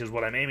poisoned, which is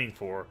what I'm aiming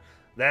for,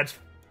 that's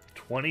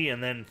 20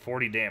 and then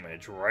 40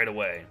 damage right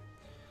away.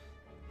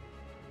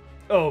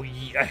 Oh,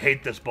 I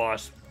hate this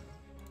boss.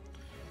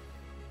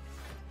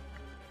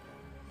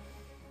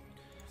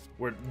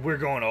 We're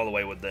going all the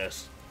way with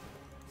this.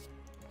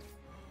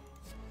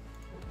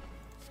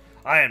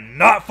 I am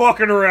not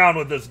fucking around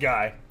with this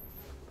guy.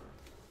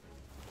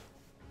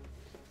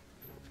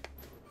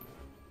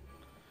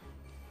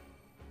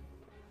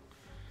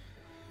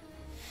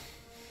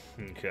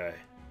 Okay.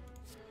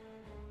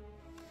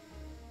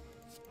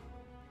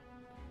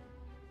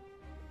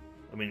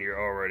 I mean, you're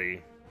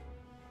already...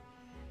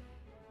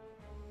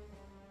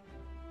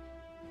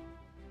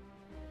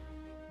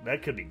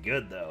 That could be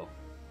good, though.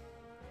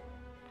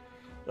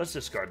 Let's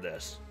discard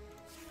this.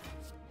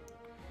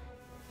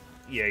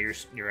 Yeah,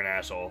 you're an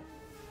asshole.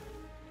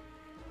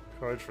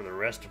 Cards for the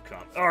rest of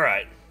comp.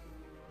 Alright.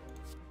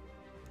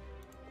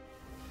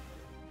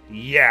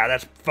 Yeah,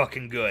 that's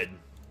fucking good.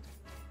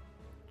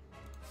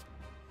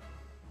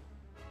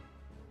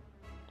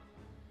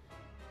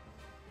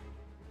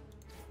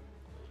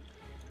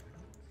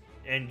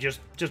 And just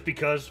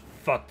because,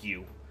 fuck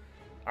you.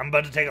 I'm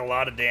about to take a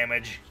lot of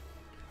damage.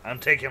 I'm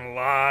taking a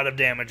lot of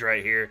damage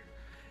right here.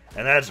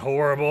 And that's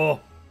horrible.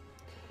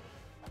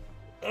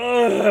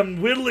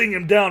 I'm whittling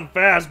him down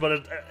fast,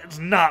 but it's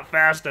not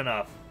fast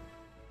enough.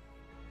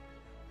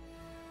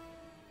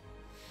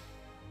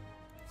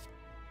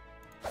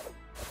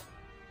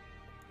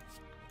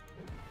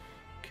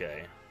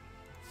 Okay.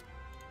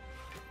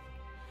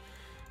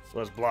 So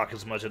let's block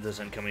as much of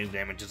this incoming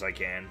damage as I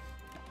can.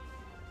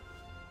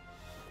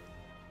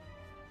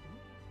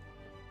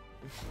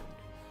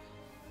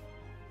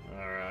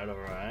 Alright,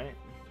 alright.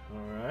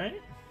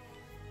 Alright.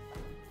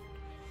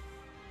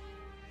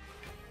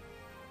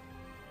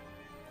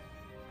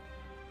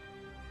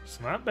 It's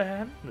not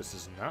bad. This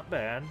is not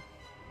bad.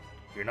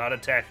 You're not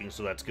attacking,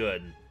 so that's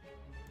good.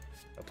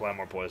 Apply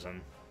more poison.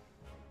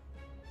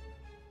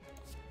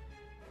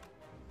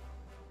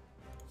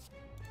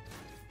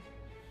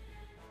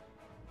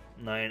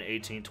 Nine,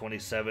 18,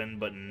 27,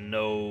 but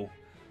no.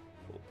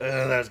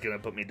 That's gonna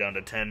put me down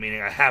to 10,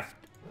 meaning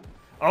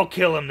I'll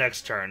kill him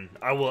next turn.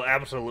 I will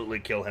absolutely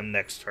kill him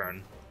next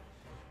turn.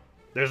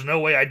 There's no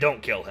way I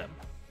don't kill him.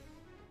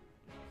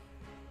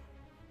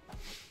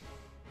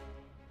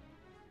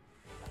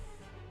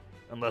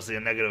 Unless the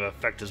negative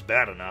effect is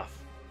bad enough.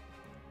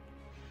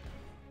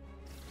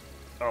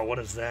 Oh, what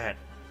is that?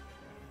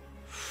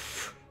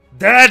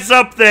 That's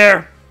up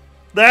there!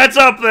 That's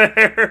up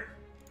there!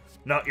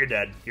 No, you're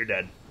dead. You're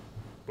dead.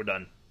 We're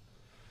done.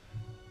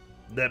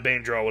 That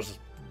Bane draw was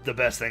the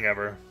best thing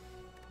ever.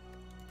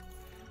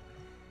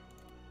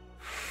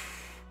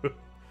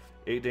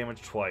 8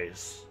 damage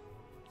twice.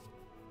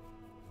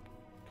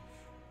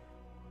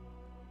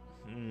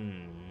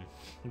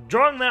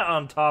 Drawing that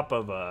on top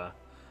of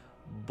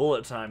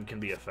bullet time can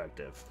be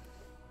effective.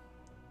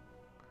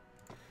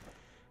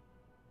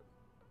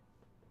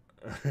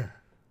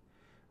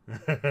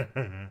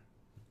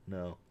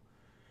 No.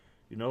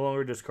 You no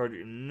longer discard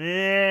your...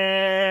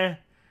 Nah.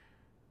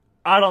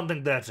 I don't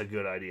think that's a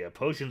good idea.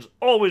 Potions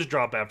always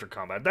drop after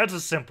combat. That's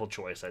a simple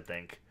choice, I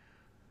think.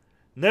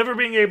 Never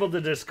being able to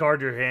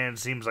discard your hand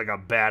seems like a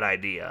bad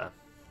idea.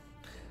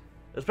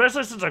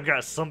 Especially since I've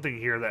got something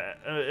here that...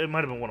 it might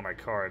have been one of my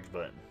cards,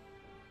 but...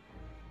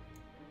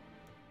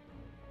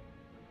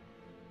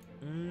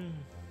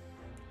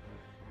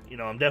 You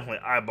know, I'm definitely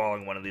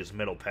eyeballing one of these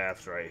middle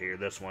paths right here.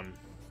 This one.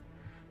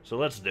 So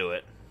let's do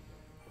it.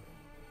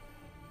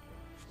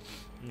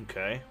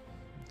 Okay.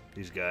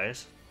 These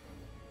guys.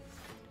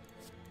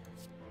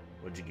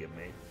 What'd you give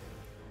me?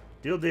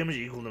 Deal damage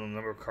equal to the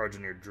number of cards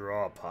in your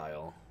draw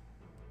pile.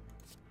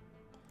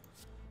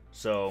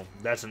 So,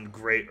 that's a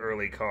great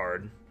early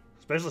card.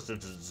 Especially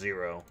since it's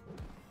 0.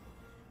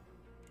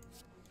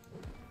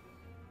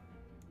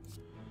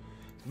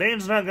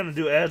 Bane's not going to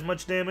do as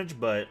much damage,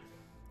 but...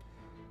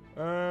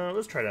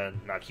 let's try to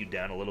knock you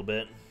down a little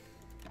bit.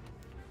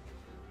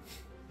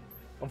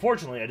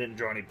 Unfortunately, I didn't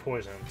draw any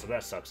poison, so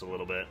that sucks a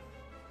little bit.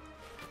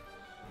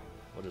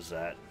 What is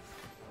that?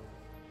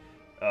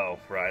 Oh,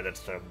 right, that's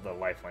the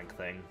lifelink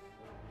thing.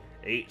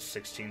 8,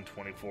 16,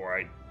 24.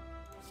 I'm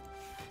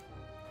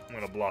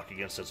going to block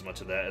against as much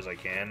of that as I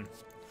can.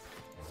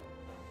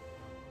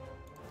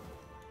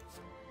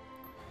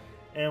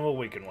 And we'll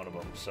weaken one of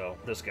them, so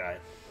this guy.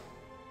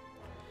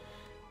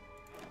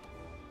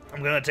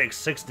 I'm going to take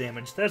 6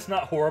 damage. That's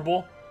not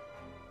horrible.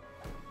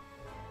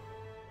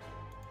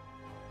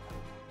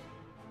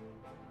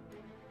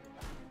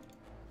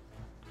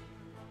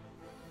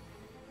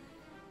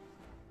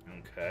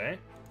 Okay.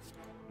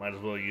 Might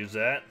as well use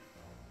that.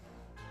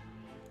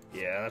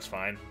 Yeah, that's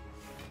fine.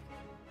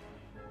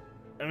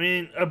 I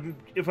mean,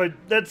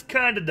 that's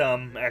kind of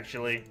dumb,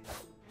 actually.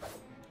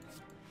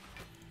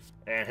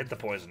 And hit the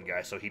poison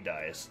guy, so he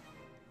dies.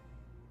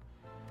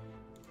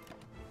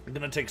 I'm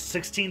gonna take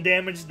 16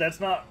 damage. That's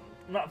not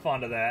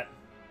fond of that.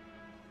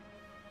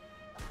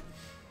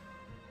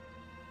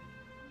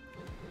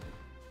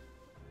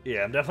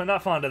 Yeah, I'm definitely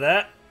not fond of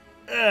that.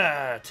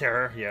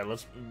 Terror. Yeah,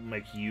 let's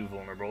make you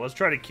vulnerable. Let's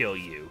try to kill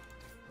you.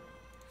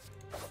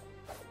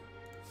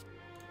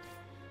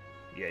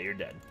 Yeah, you're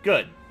dead.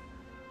 Good.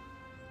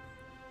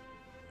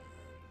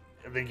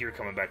 I think you're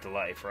coming back to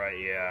life, right?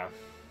 Yeah.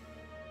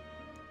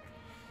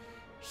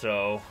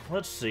 So,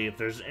 let's see if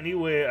there's any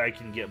way I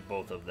can get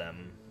both of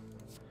them.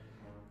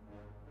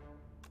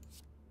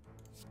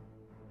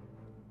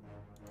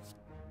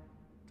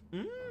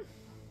 Hmm?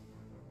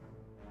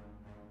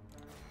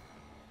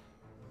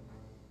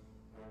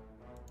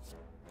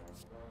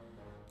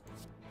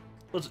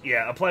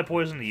 Yeah, apply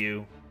poison to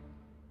you.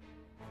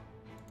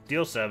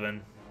 Deal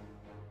 7.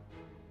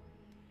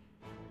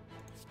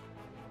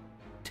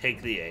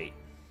 Take the 8.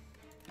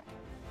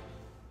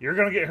 You're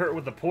gonna get hurt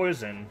with the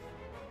poison,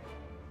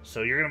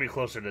 so you're gonna be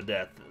closer to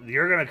death.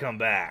 You're gonna come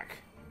back.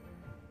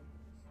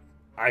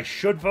 I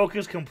should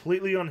focus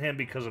completely on him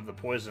because of the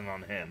poison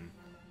on him.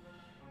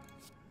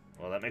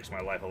 Well, that makes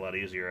my life a lot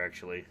easier,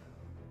 actually.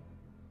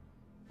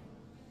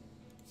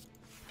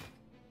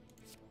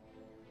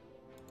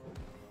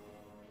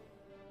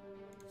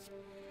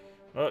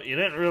 Well, you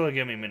didn't really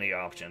give me many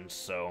options,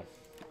 so...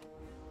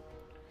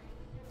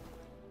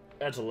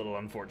 that's a little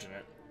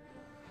unfortunate.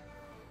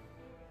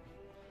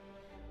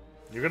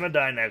 You're gonna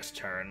die next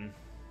turn.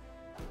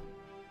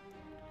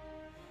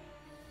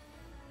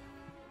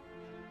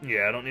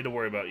 Yeah, I don't need to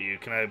worry about you.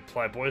 Can I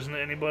apply poison to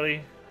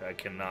anybody? I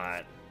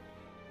cannot.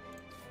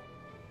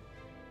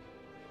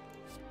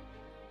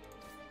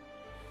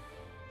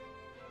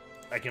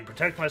 I can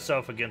protect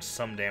myself against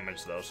some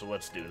damage, though, so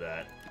let's do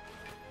that.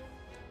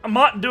 I'm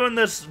not doing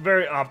this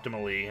very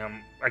optimally,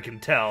 I can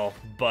tell,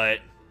 but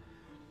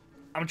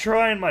I'm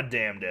trying my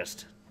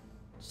damnedest.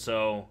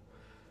 So,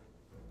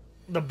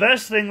 the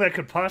best thing that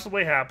could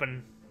possibly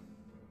happen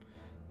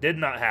did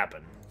not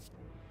happen.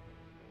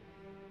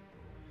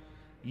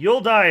 You'll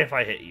die if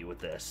I hit you with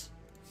this.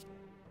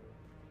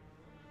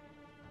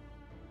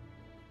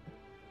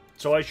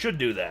 So I should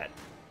do that.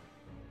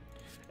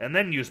 And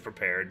then use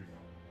prepared.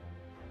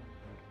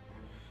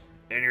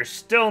 And you're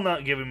still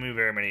not giving me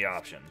very many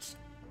options.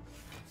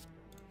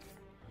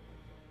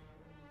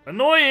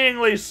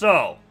 Annoyingly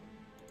so.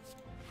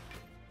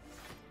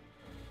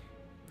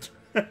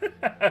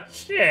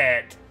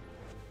 Shit.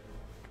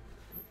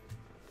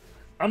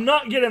 I'm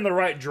not getting the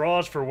right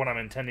draws for what I'm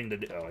intending to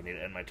do. Oh, I need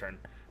to end my turn.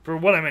 For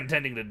what I'm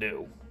intending to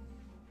do.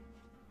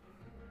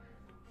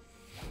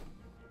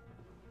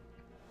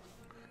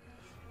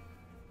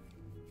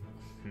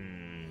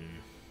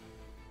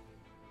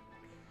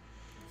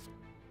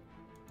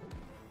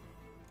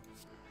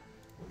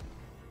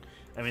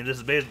 I mean,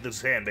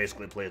 this hand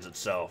basically plays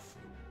itself.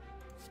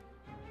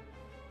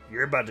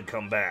 You're about to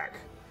come back.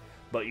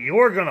 But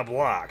you're gonna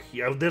block.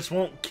 This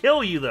won't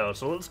kill you, though,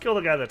 so let's kill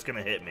the guy that's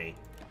gonna hit me.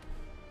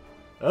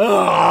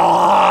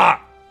 Ugh!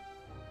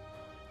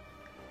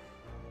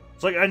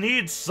 It's like, I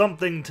need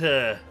something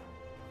to...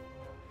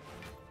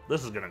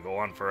 This is gonna go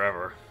on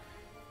forever.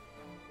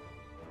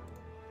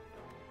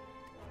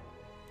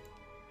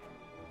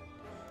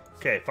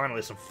 Okay,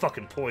 finally some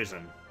fucking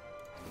poison.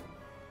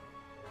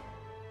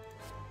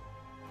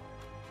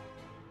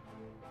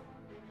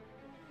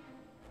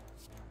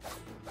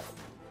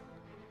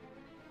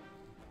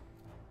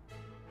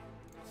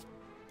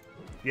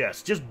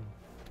 Yes, just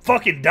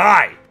fucking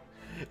die!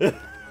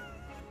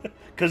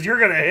 Because you're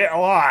gonna hit a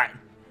lot.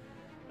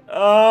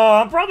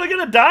 I'm probably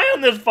gonna die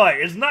on this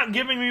fight. It's not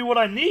giving me what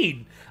I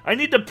need. I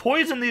need to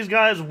poison these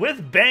guys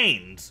with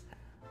Banes.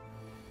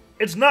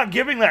 It's not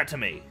giving that to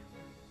me.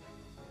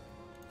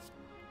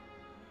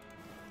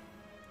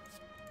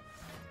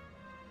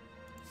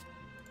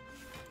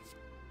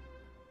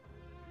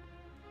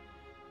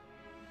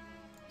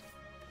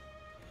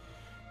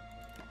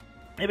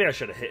 Maybe I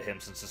should have hit him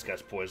since this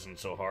guy's poisoned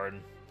so hard.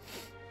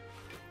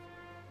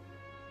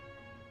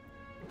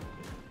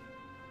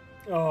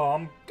 Oh,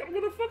 I'm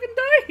gonna fucking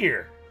die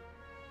here.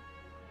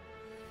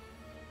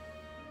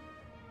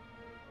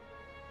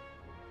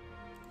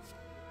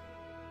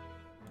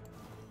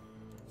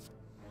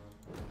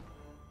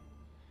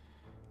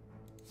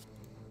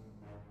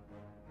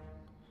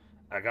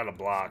 I got a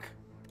block.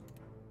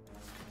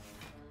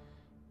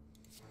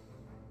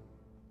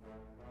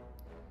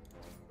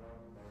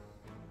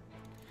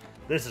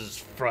 This is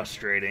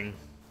frustrating.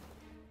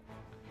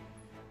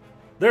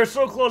 They're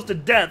so close to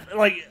death.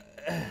 Like,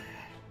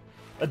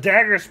 a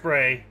dagger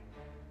spray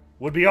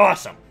would be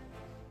awesome.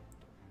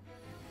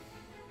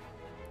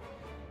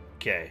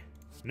 Okay.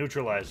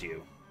 Neutralize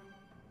you.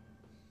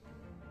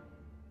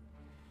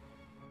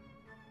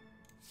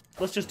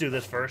 Let's just do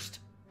this first.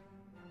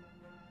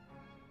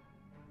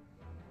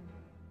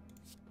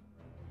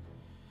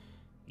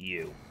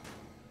 You.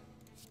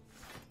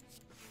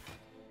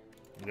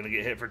 I'm gonna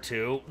get hit for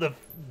 2. The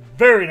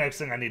very next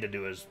thing I need to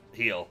do is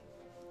heal.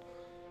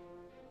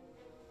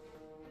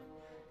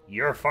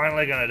 You're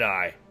finally gonna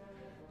die.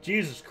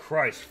 Jesus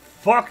Christ.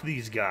 Fuck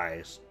these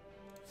guys.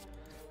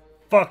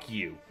 Fuck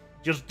you.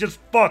 Just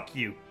fuck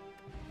you.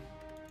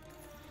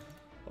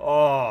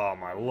 Oh,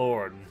 my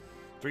lord.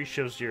 3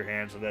 shifts to your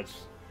hand, so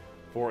that's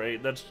 4,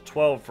 8. That's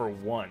 12 for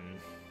 1.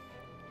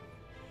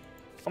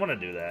 I'm gonna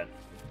do that.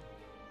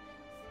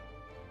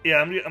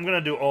 Yeah, I'm gonna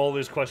do all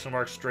these question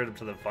marks straight up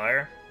to the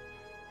fire.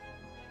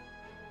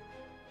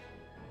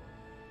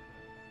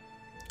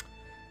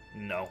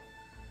 No.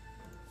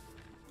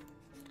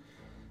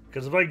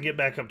 Because if I can get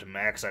back up to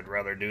max, I'd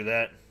rather do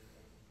that.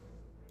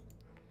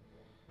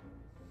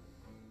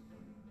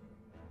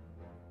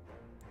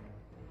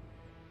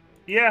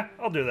 Yeah,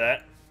 I'll do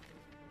that.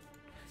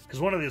 Because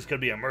one of these could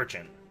be a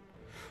merchant.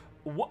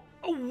 What?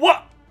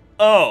 What?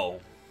 Oh.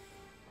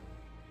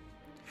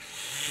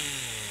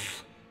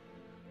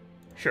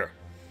 Sure.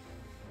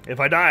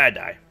 If I die, I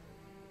die.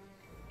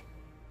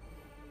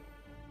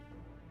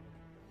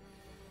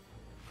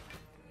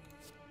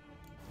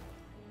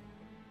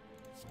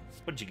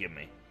 What'd you give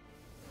me?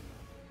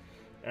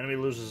 Enemy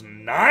loses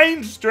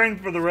 9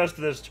 strength for the rest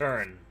of this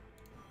turn.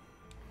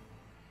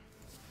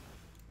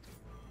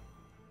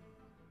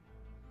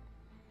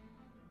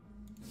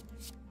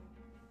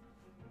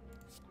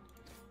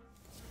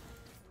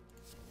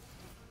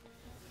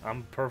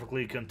 I'm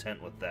perfectly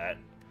content with that.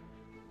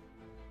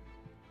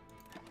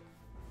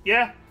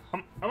 Yeah,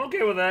 I'm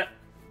okay with that.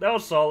 That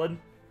was solid.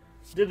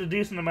 Did a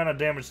decent amount of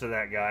damage to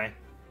that guy.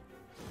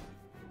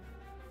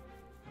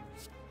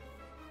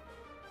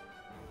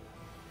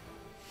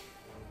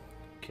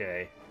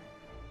 Okay.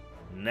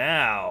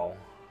 Now...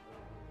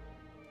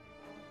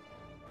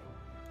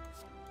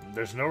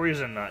 there's no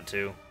reason not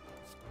to.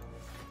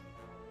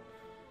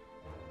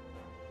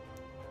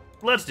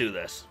 Let's do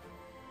this.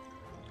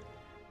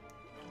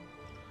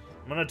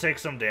 I'm gonna take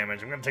some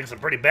damage. I'm gonna take some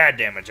pretty bad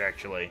damage,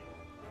 actually.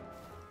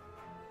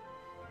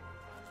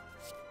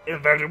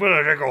 In fact, I'm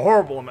gonna take a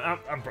horrible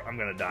amount. I'm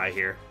gonna die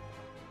here.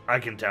 I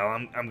can tell.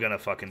 I'm gonna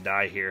fucking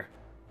die here.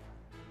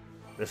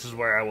 This is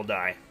where I will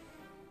die.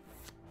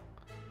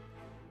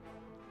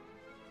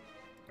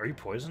 Are you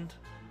poisoned?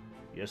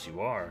 Yes, you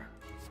are.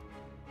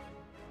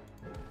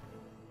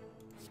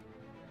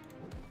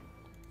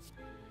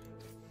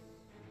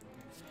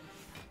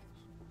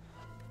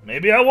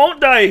 Maybe I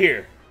won't die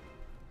here.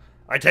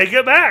 I take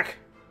it back.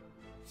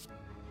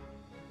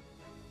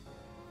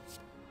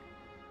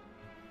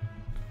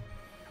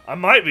 I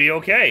might be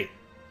okay.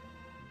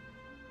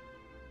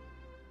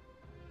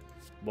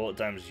 Bullet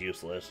time is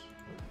useless.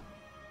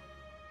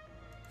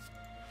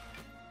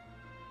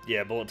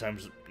 Yeah, bullet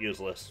time's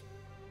useless.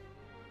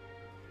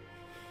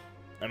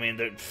 I mean,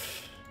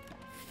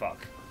 fuck.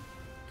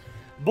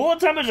 Bullet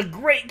time is a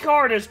great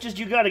card, it's just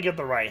you gotta get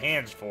the right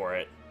hands for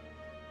it.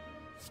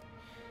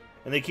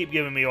 And they keep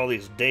giving me all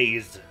these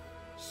dazed,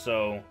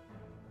 so...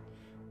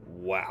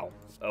 wow.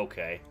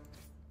 Okay.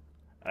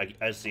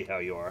 I see how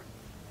you are.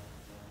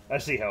 I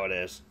see how it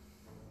is.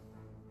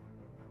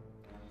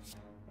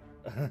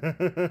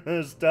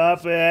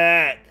 Stop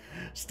it!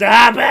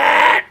 Stop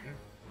it!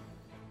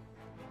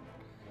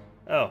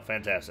 Oh,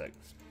 fantastic.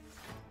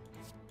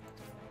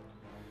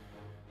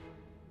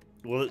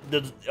 Well,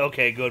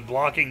 okay, good.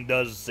 Blocking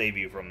does save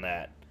you from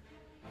that.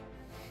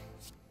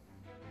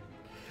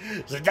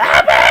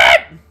 Stop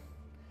it!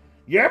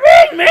 You're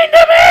being mean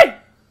to me!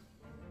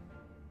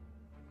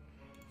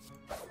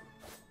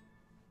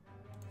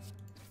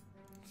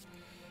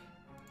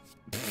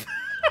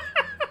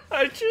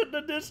 I shouldn't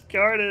have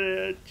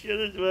discarded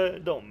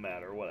it. Don't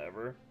matter,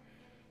 whatever.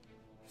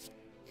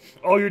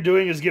 All you're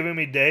doing is giving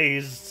me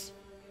days.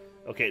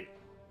 Okay.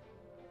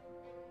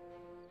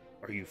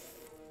 Are you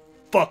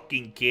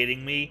fucking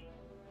kidding me?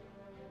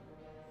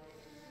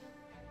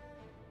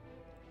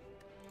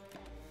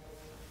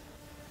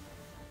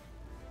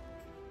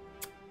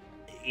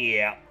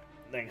 Yeah.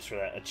 Thanks for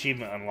that.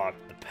 Achievement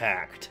unlocked. The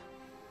Pact.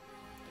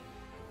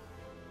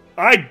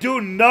 I do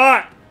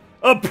not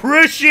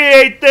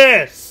appreciate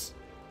this!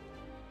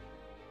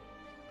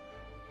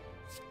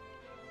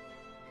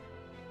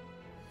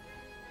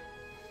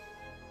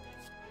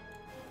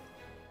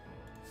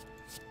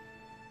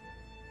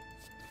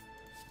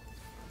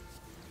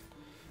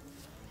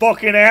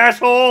 Fucking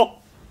asshole!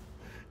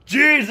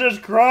 Jesus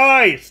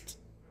Christ!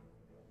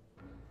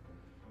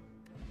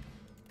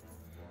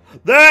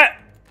 That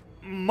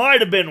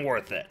might have been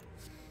worth it.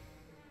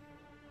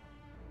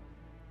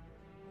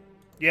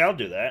 Yeah, I'll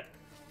do that.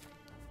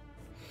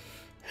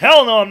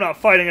 Hell no, I'm not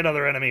fighting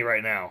another enemy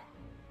right now.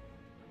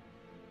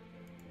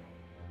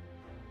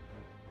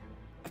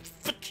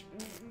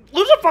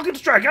 Lose a fucking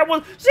strike. I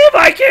will see if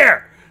I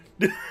care.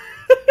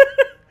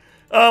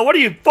 What do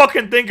you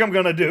fucking think I'm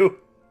gonna do?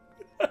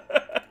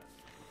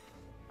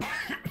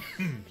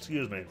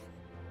 Excuse me.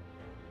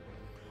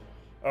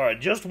 Alright,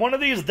 just one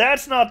of these.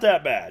 That's not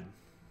that bad.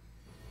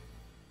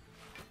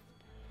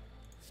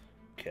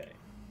 Okay.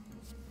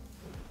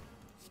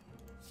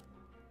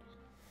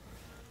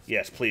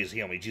 Yes, please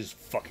heal me. Jesus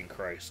fucking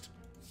Christ.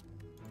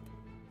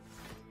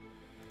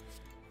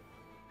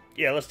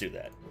 Yeah, let's do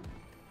that.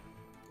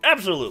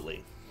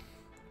 Absolutely.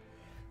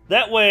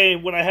 That way,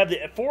 when I have the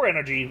 4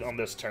 energy on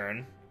this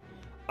turn,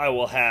 I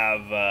will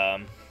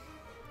have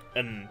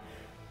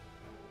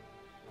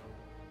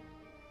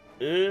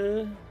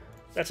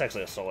that's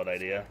actually a solid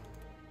idea.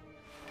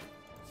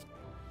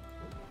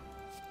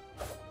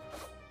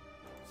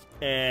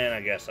 And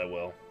I guess I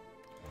will.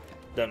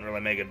 Doesn't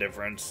really make a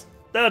difference.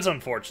 That's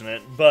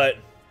unfortunate, but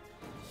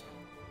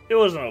it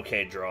was an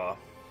okay draw.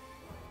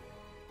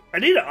 I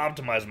need to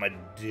optimize my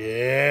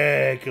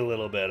deck a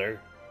little better.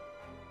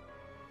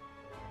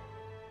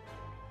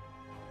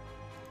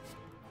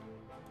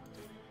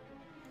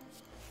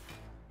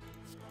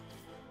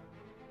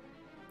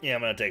 Yeah,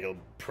 I'm going to take a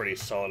pretty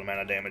solid amount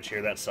of damage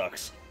here. That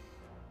sucks.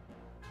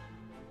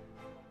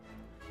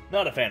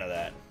 Not a fan of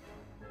that.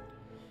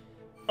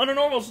 Under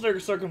normal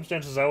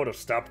circumstances, I would have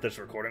stopped this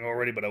recording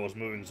already, but I was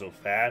moving so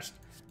fast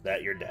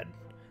that you're dead.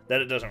 That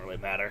it doesn't really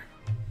matter.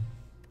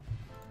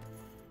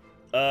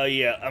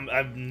 Yeah,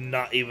 I've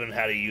not even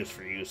had a use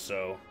for you,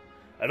 so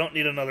I don't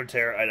need another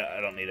tear. I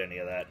don't need any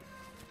of that.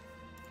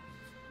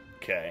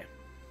 Okay.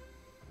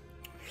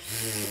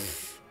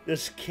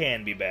 This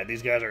can be bad.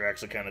 These guys are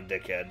actually kind of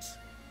dickheads.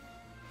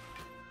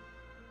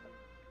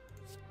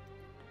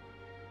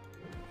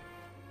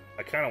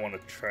 I kind of want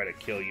to try to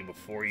kill you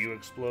before you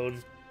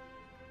explode.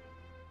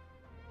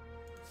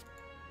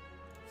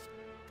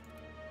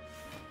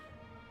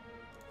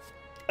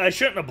 I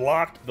shouldn't have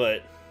blocked,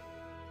 but...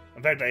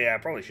 In fact, I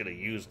probably should have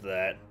used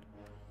that.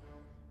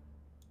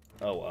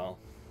 Oh, well.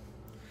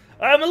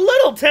 I'm a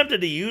little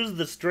tempted to use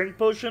the strength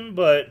potion,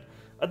 but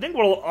I think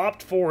what I'll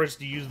opt for is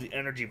to use the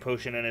energy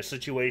potion in a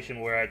situation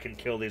where I can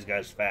kill these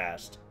guys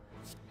fast.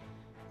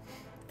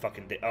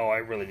 Fucking oh, I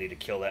really need to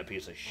kill that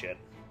piece of shit.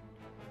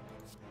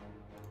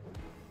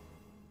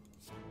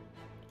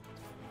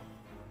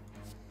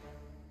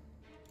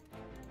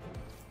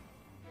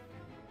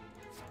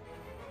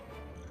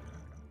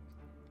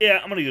 Yeah,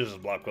 I'm gonna use this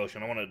block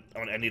potion.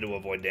 I need to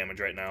avoid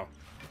damage right now.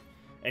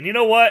 And you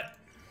know what?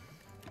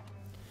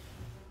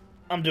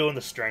 I'm doing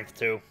the strength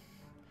too.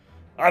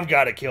 I've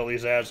got to kill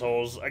these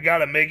assholes. I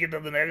gotta make it to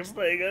the next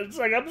thing. It's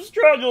like I'm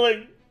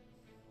struggling.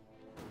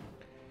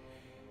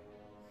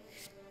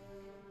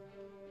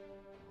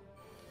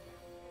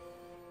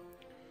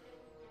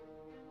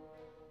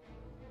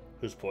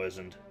 Who's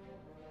poisoned?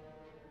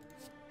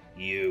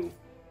 You.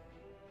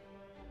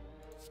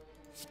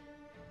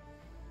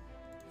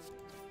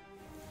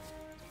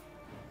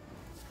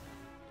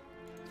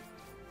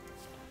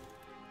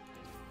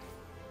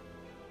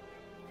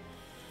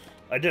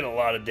 I did a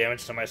lot of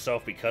damage to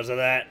myself because of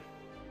that.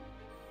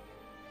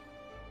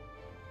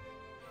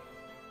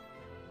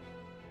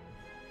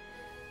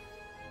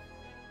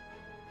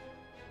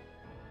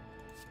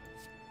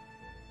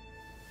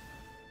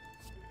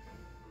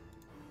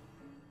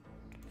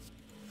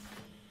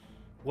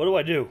 What do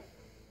I do?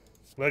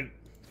 Like,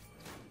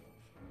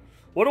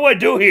 what do I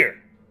do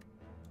here?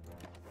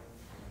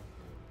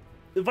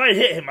 If I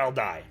hit him, I'll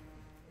die.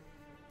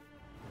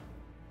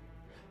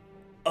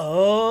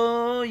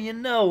 Oh, you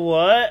know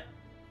what?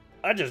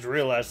 I just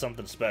realized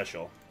something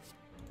special.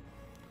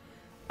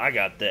 I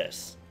got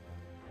this.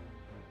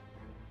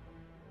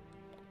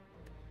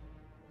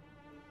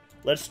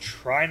 Let's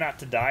try not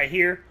to die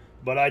here,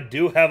 but I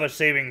do have a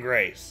saving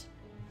grace.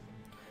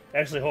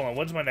 Actually, hold on.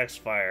 When's my next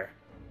fire?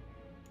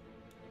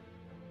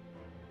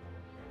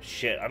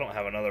 Shit, I don't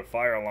have another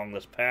fire along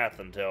this path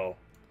until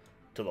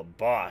the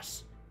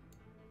boss.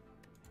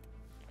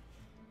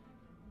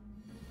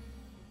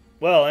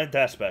 Well, ain't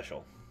that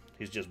special.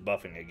 He's just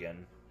buffing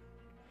again.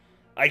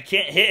 I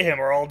can't hit him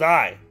or I'll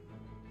die.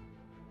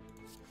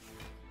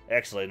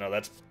 Actually, no,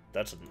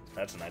 that's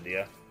an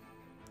idea.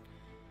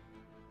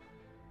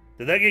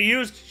 Did that get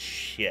used?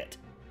 Shit.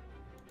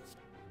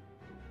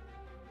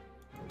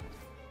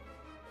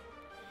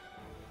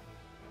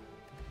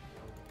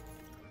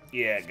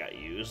 Yeah, it got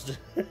used.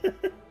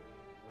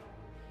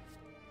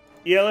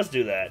 Yeah, let's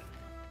do that.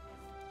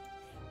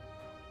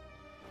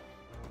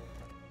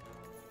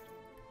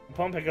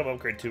 Upon pickup,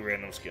 upgrade 2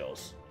 random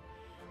skills.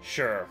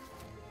 Sure.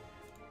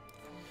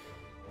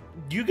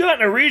 You got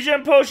no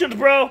regen potions,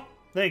 bro?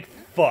 Thank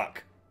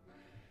fuck.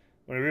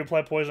 Whenever you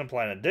apply poison,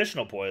 apply an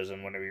additional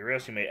poison. Whenever you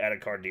rest, you may add a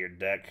card to your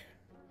deck.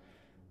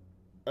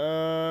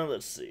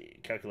 Let's see.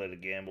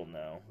 Calculated gamble,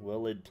 no.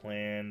 Well-laid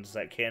plans,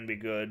 that can be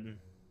good.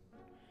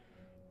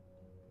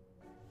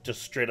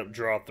 Just straight up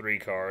draw 3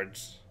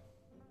 cards.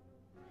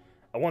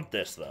 I want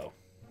this, though.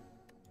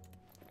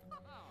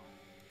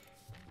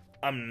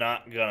 I'm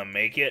not gonna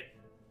make it.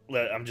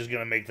 I'm just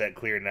gonna make that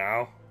clear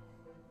now.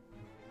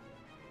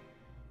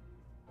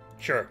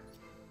 Sure.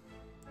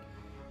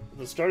 At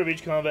the start of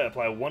each combat,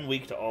 apply 1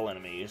 week to all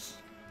enemies.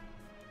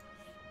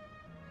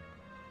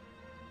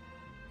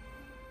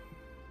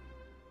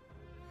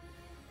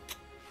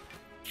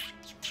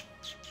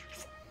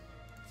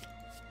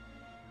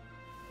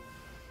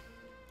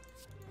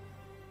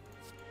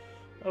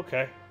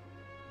 Okay.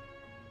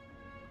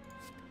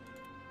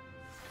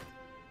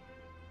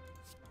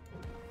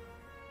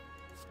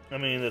 I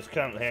mean, this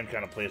hand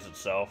kind of plays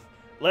itself.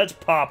 Let's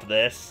pop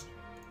this.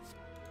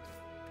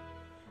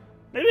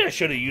 Maybe I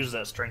should have used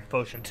that strength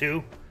potion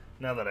too,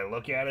 now that I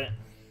look at it.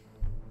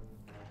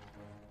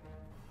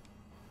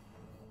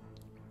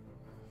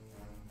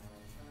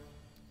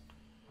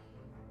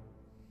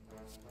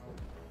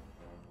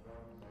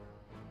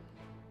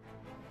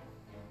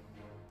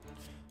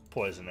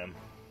 Poison him.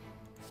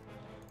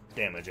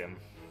 Damage him.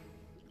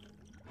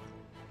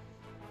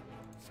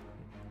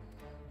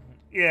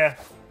 Yeah.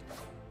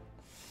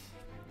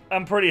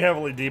 I'm pretty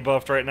heavily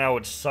debuffed right now,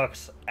 which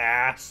sucks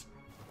ass.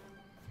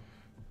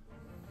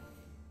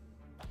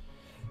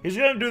 He's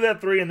going to do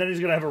that 3, and then he's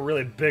going to have a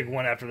really big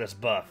one after this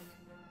buff.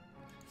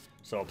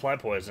 So apply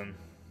poison.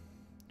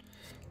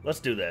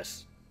 Let's do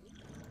this.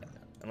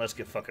 And let's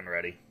get fucking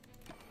ready.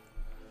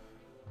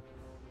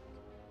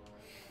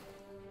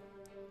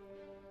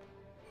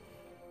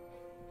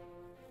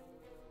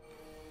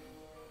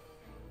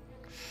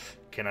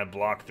 Can I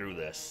block through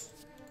this?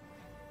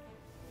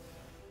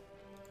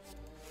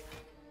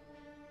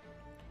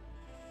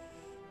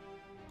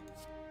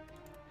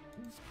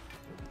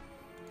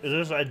 Is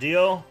this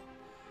ideal?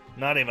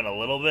 Not even a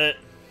little bit.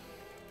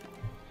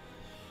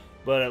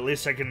 But at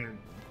least I can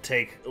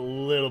take a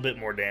little bit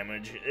more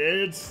damage.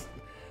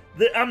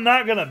 I'm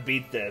not gonna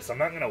beat this. I'm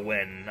not gonna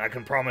win. I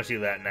can promise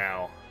you that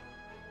now.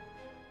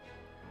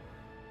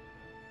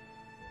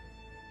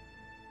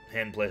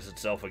 Hand plays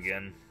itself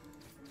again.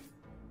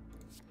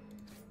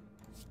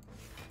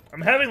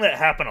 I'm having that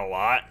happen a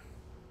lot.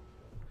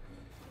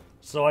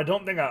 So I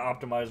don't think I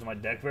optimized my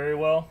deck very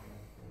well.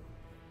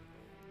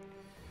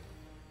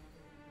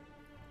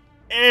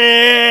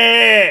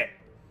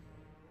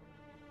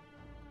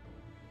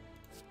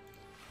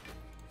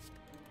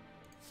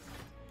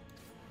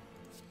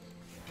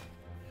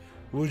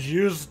 Would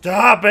you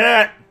stop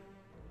it?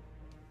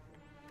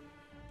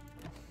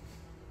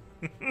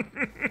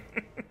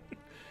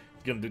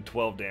 Gonna do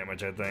 12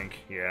 damage, I think.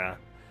 Yeah.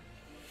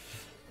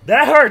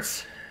 That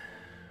hurts!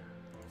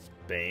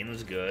 Bane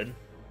is good.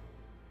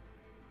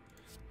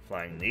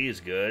 Flying Knee is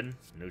good.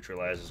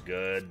 Neutralize is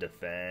good.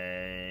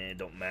 Defend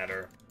don't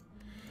matter.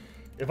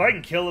 If I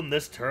can kill him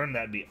this turn,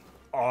 that'd be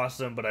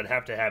awesome, but I'd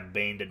have to have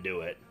Bane to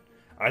do it.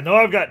 I know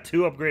I've got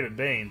 2 upgraded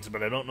Banes,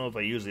 but I don't know if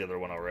I used the other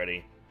one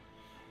already.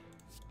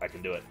 I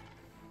can do it.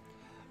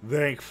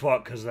 Thank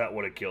fuck, because that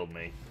would have killed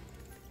me.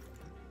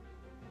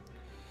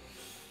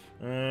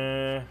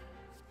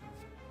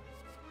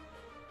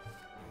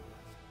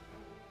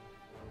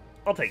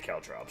 I'll take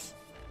Caltrops.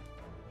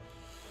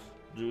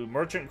 Do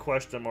Merchant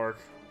question mark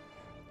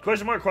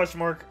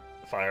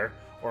fire,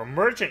 or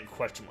Merchant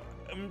question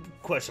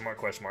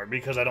mark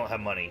because I don't have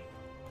money.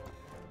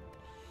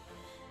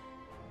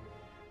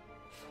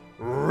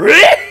 Really?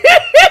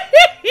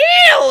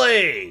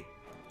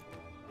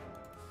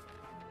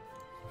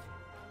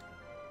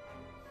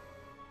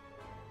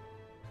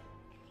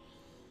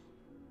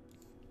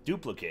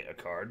 Duplicate a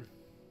card.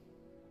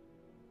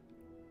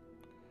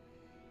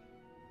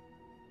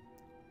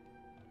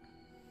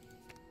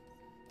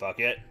 Fuck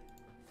it.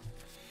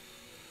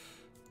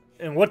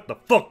 And what the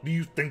fuck do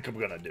you think I'm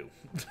gonna do?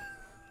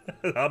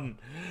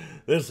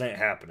 This ain't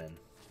happening.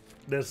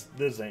 This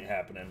ain't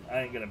happening.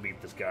 I ain't gonna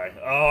beat this guy.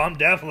 Oh, I'm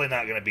definitely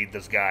not gonna beat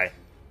this guy.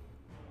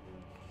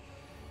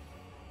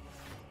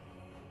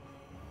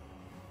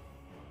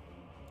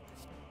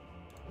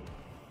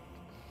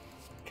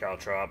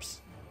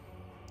 Caltrops.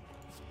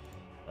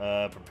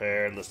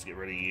 Prepared. Let's get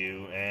rid of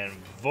you. And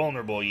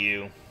vulnerable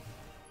you.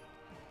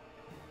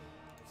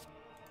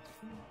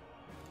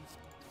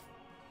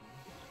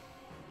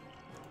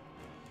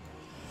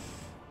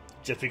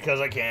 Just because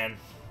I can.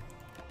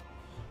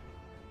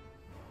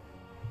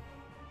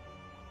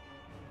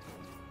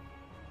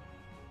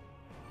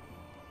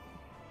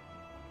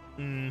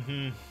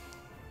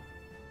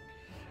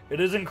 It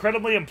is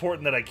incredibly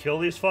important that I kill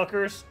these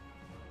fuckers.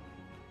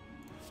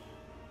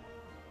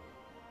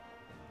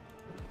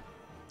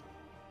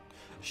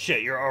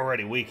 Shit, you're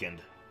already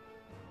weakened.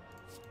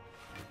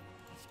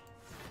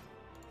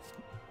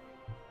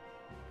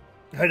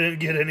 I didn't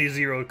get any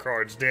 0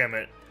 cards, damn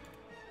it.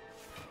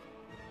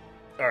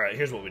 Alright,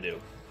 here's what we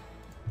do.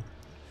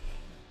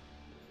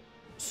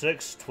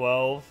 6,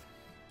 12,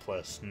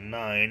 plus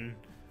 9,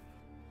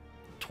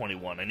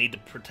 21. I need to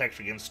protect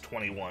against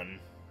 21.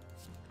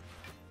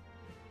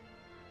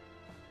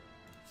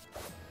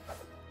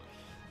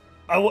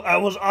 I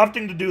was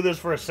opting to do this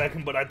for a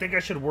second, but I think I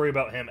should worry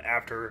about him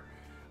after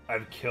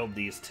I've killed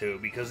these 2,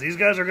 because these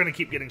guys are going to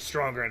keep getting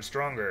stronger and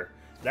stronger.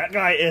 That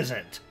guy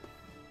isn't.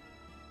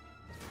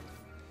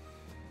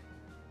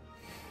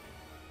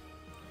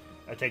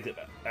 I take it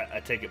back. I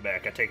take it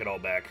back. I take it all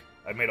back.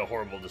 I made a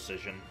horrible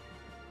decision.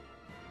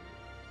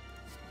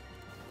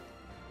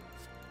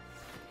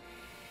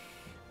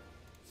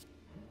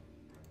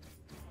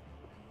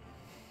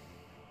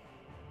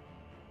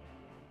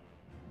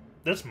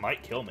 This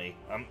might kill me.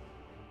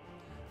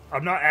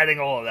 I'm not adding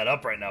all of that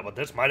up right now, but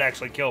this might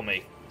actually kill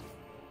me.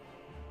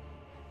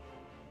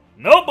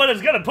 Nope, but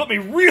it's gonna put me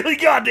really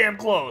goddamn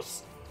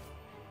close.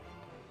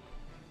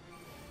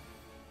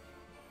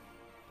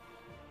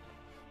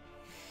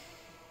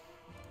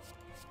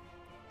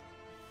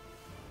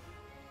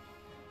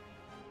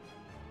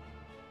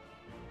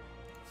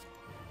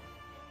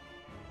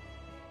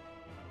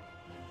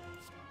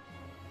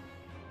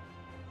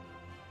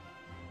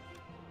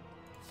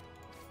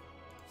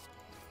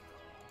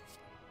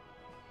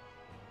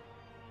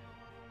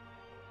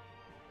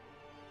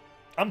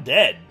 I'm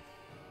dead.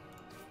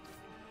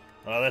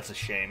 Oh, that's a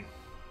shame.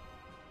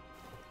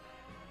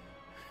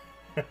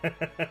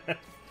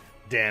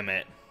 Damn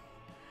it.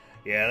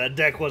 Yeah, that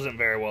deck wasn't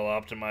very well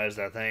optimized,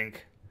 I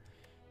think.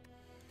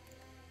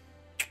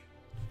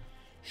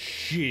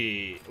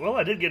 Shit. Well,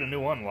 I did get a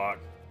new unlock.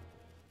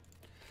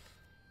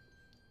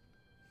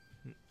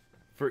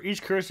 For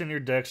each curse in your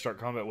deck, start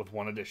combat with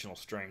 1 additional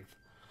strength.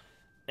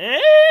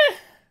 The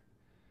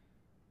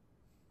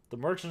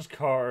merchant's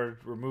card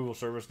removal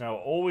service now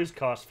always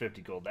costs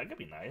 50 gold. That could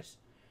be nice.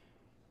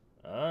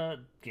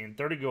 Gain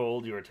 30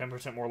 gold. You are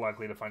 10% more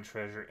likely to find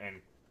treasure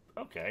and...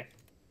 Okay.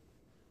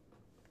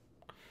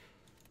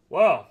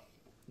 Well,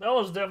 that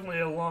was definitely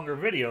a longer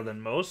video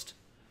than most.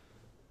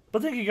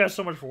 But thank you guys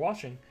so much for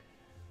watching.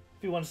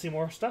 If you want to see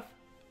more stuff,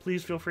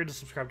 please feel free to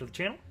subscribe to the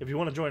channel. If you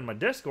want to join my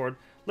Discord,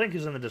 link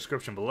is in the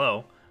description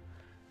below.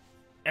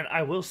 And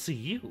I will see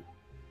you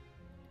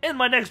in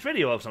my next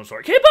video of some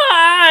sort. Okay,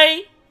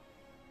 bye!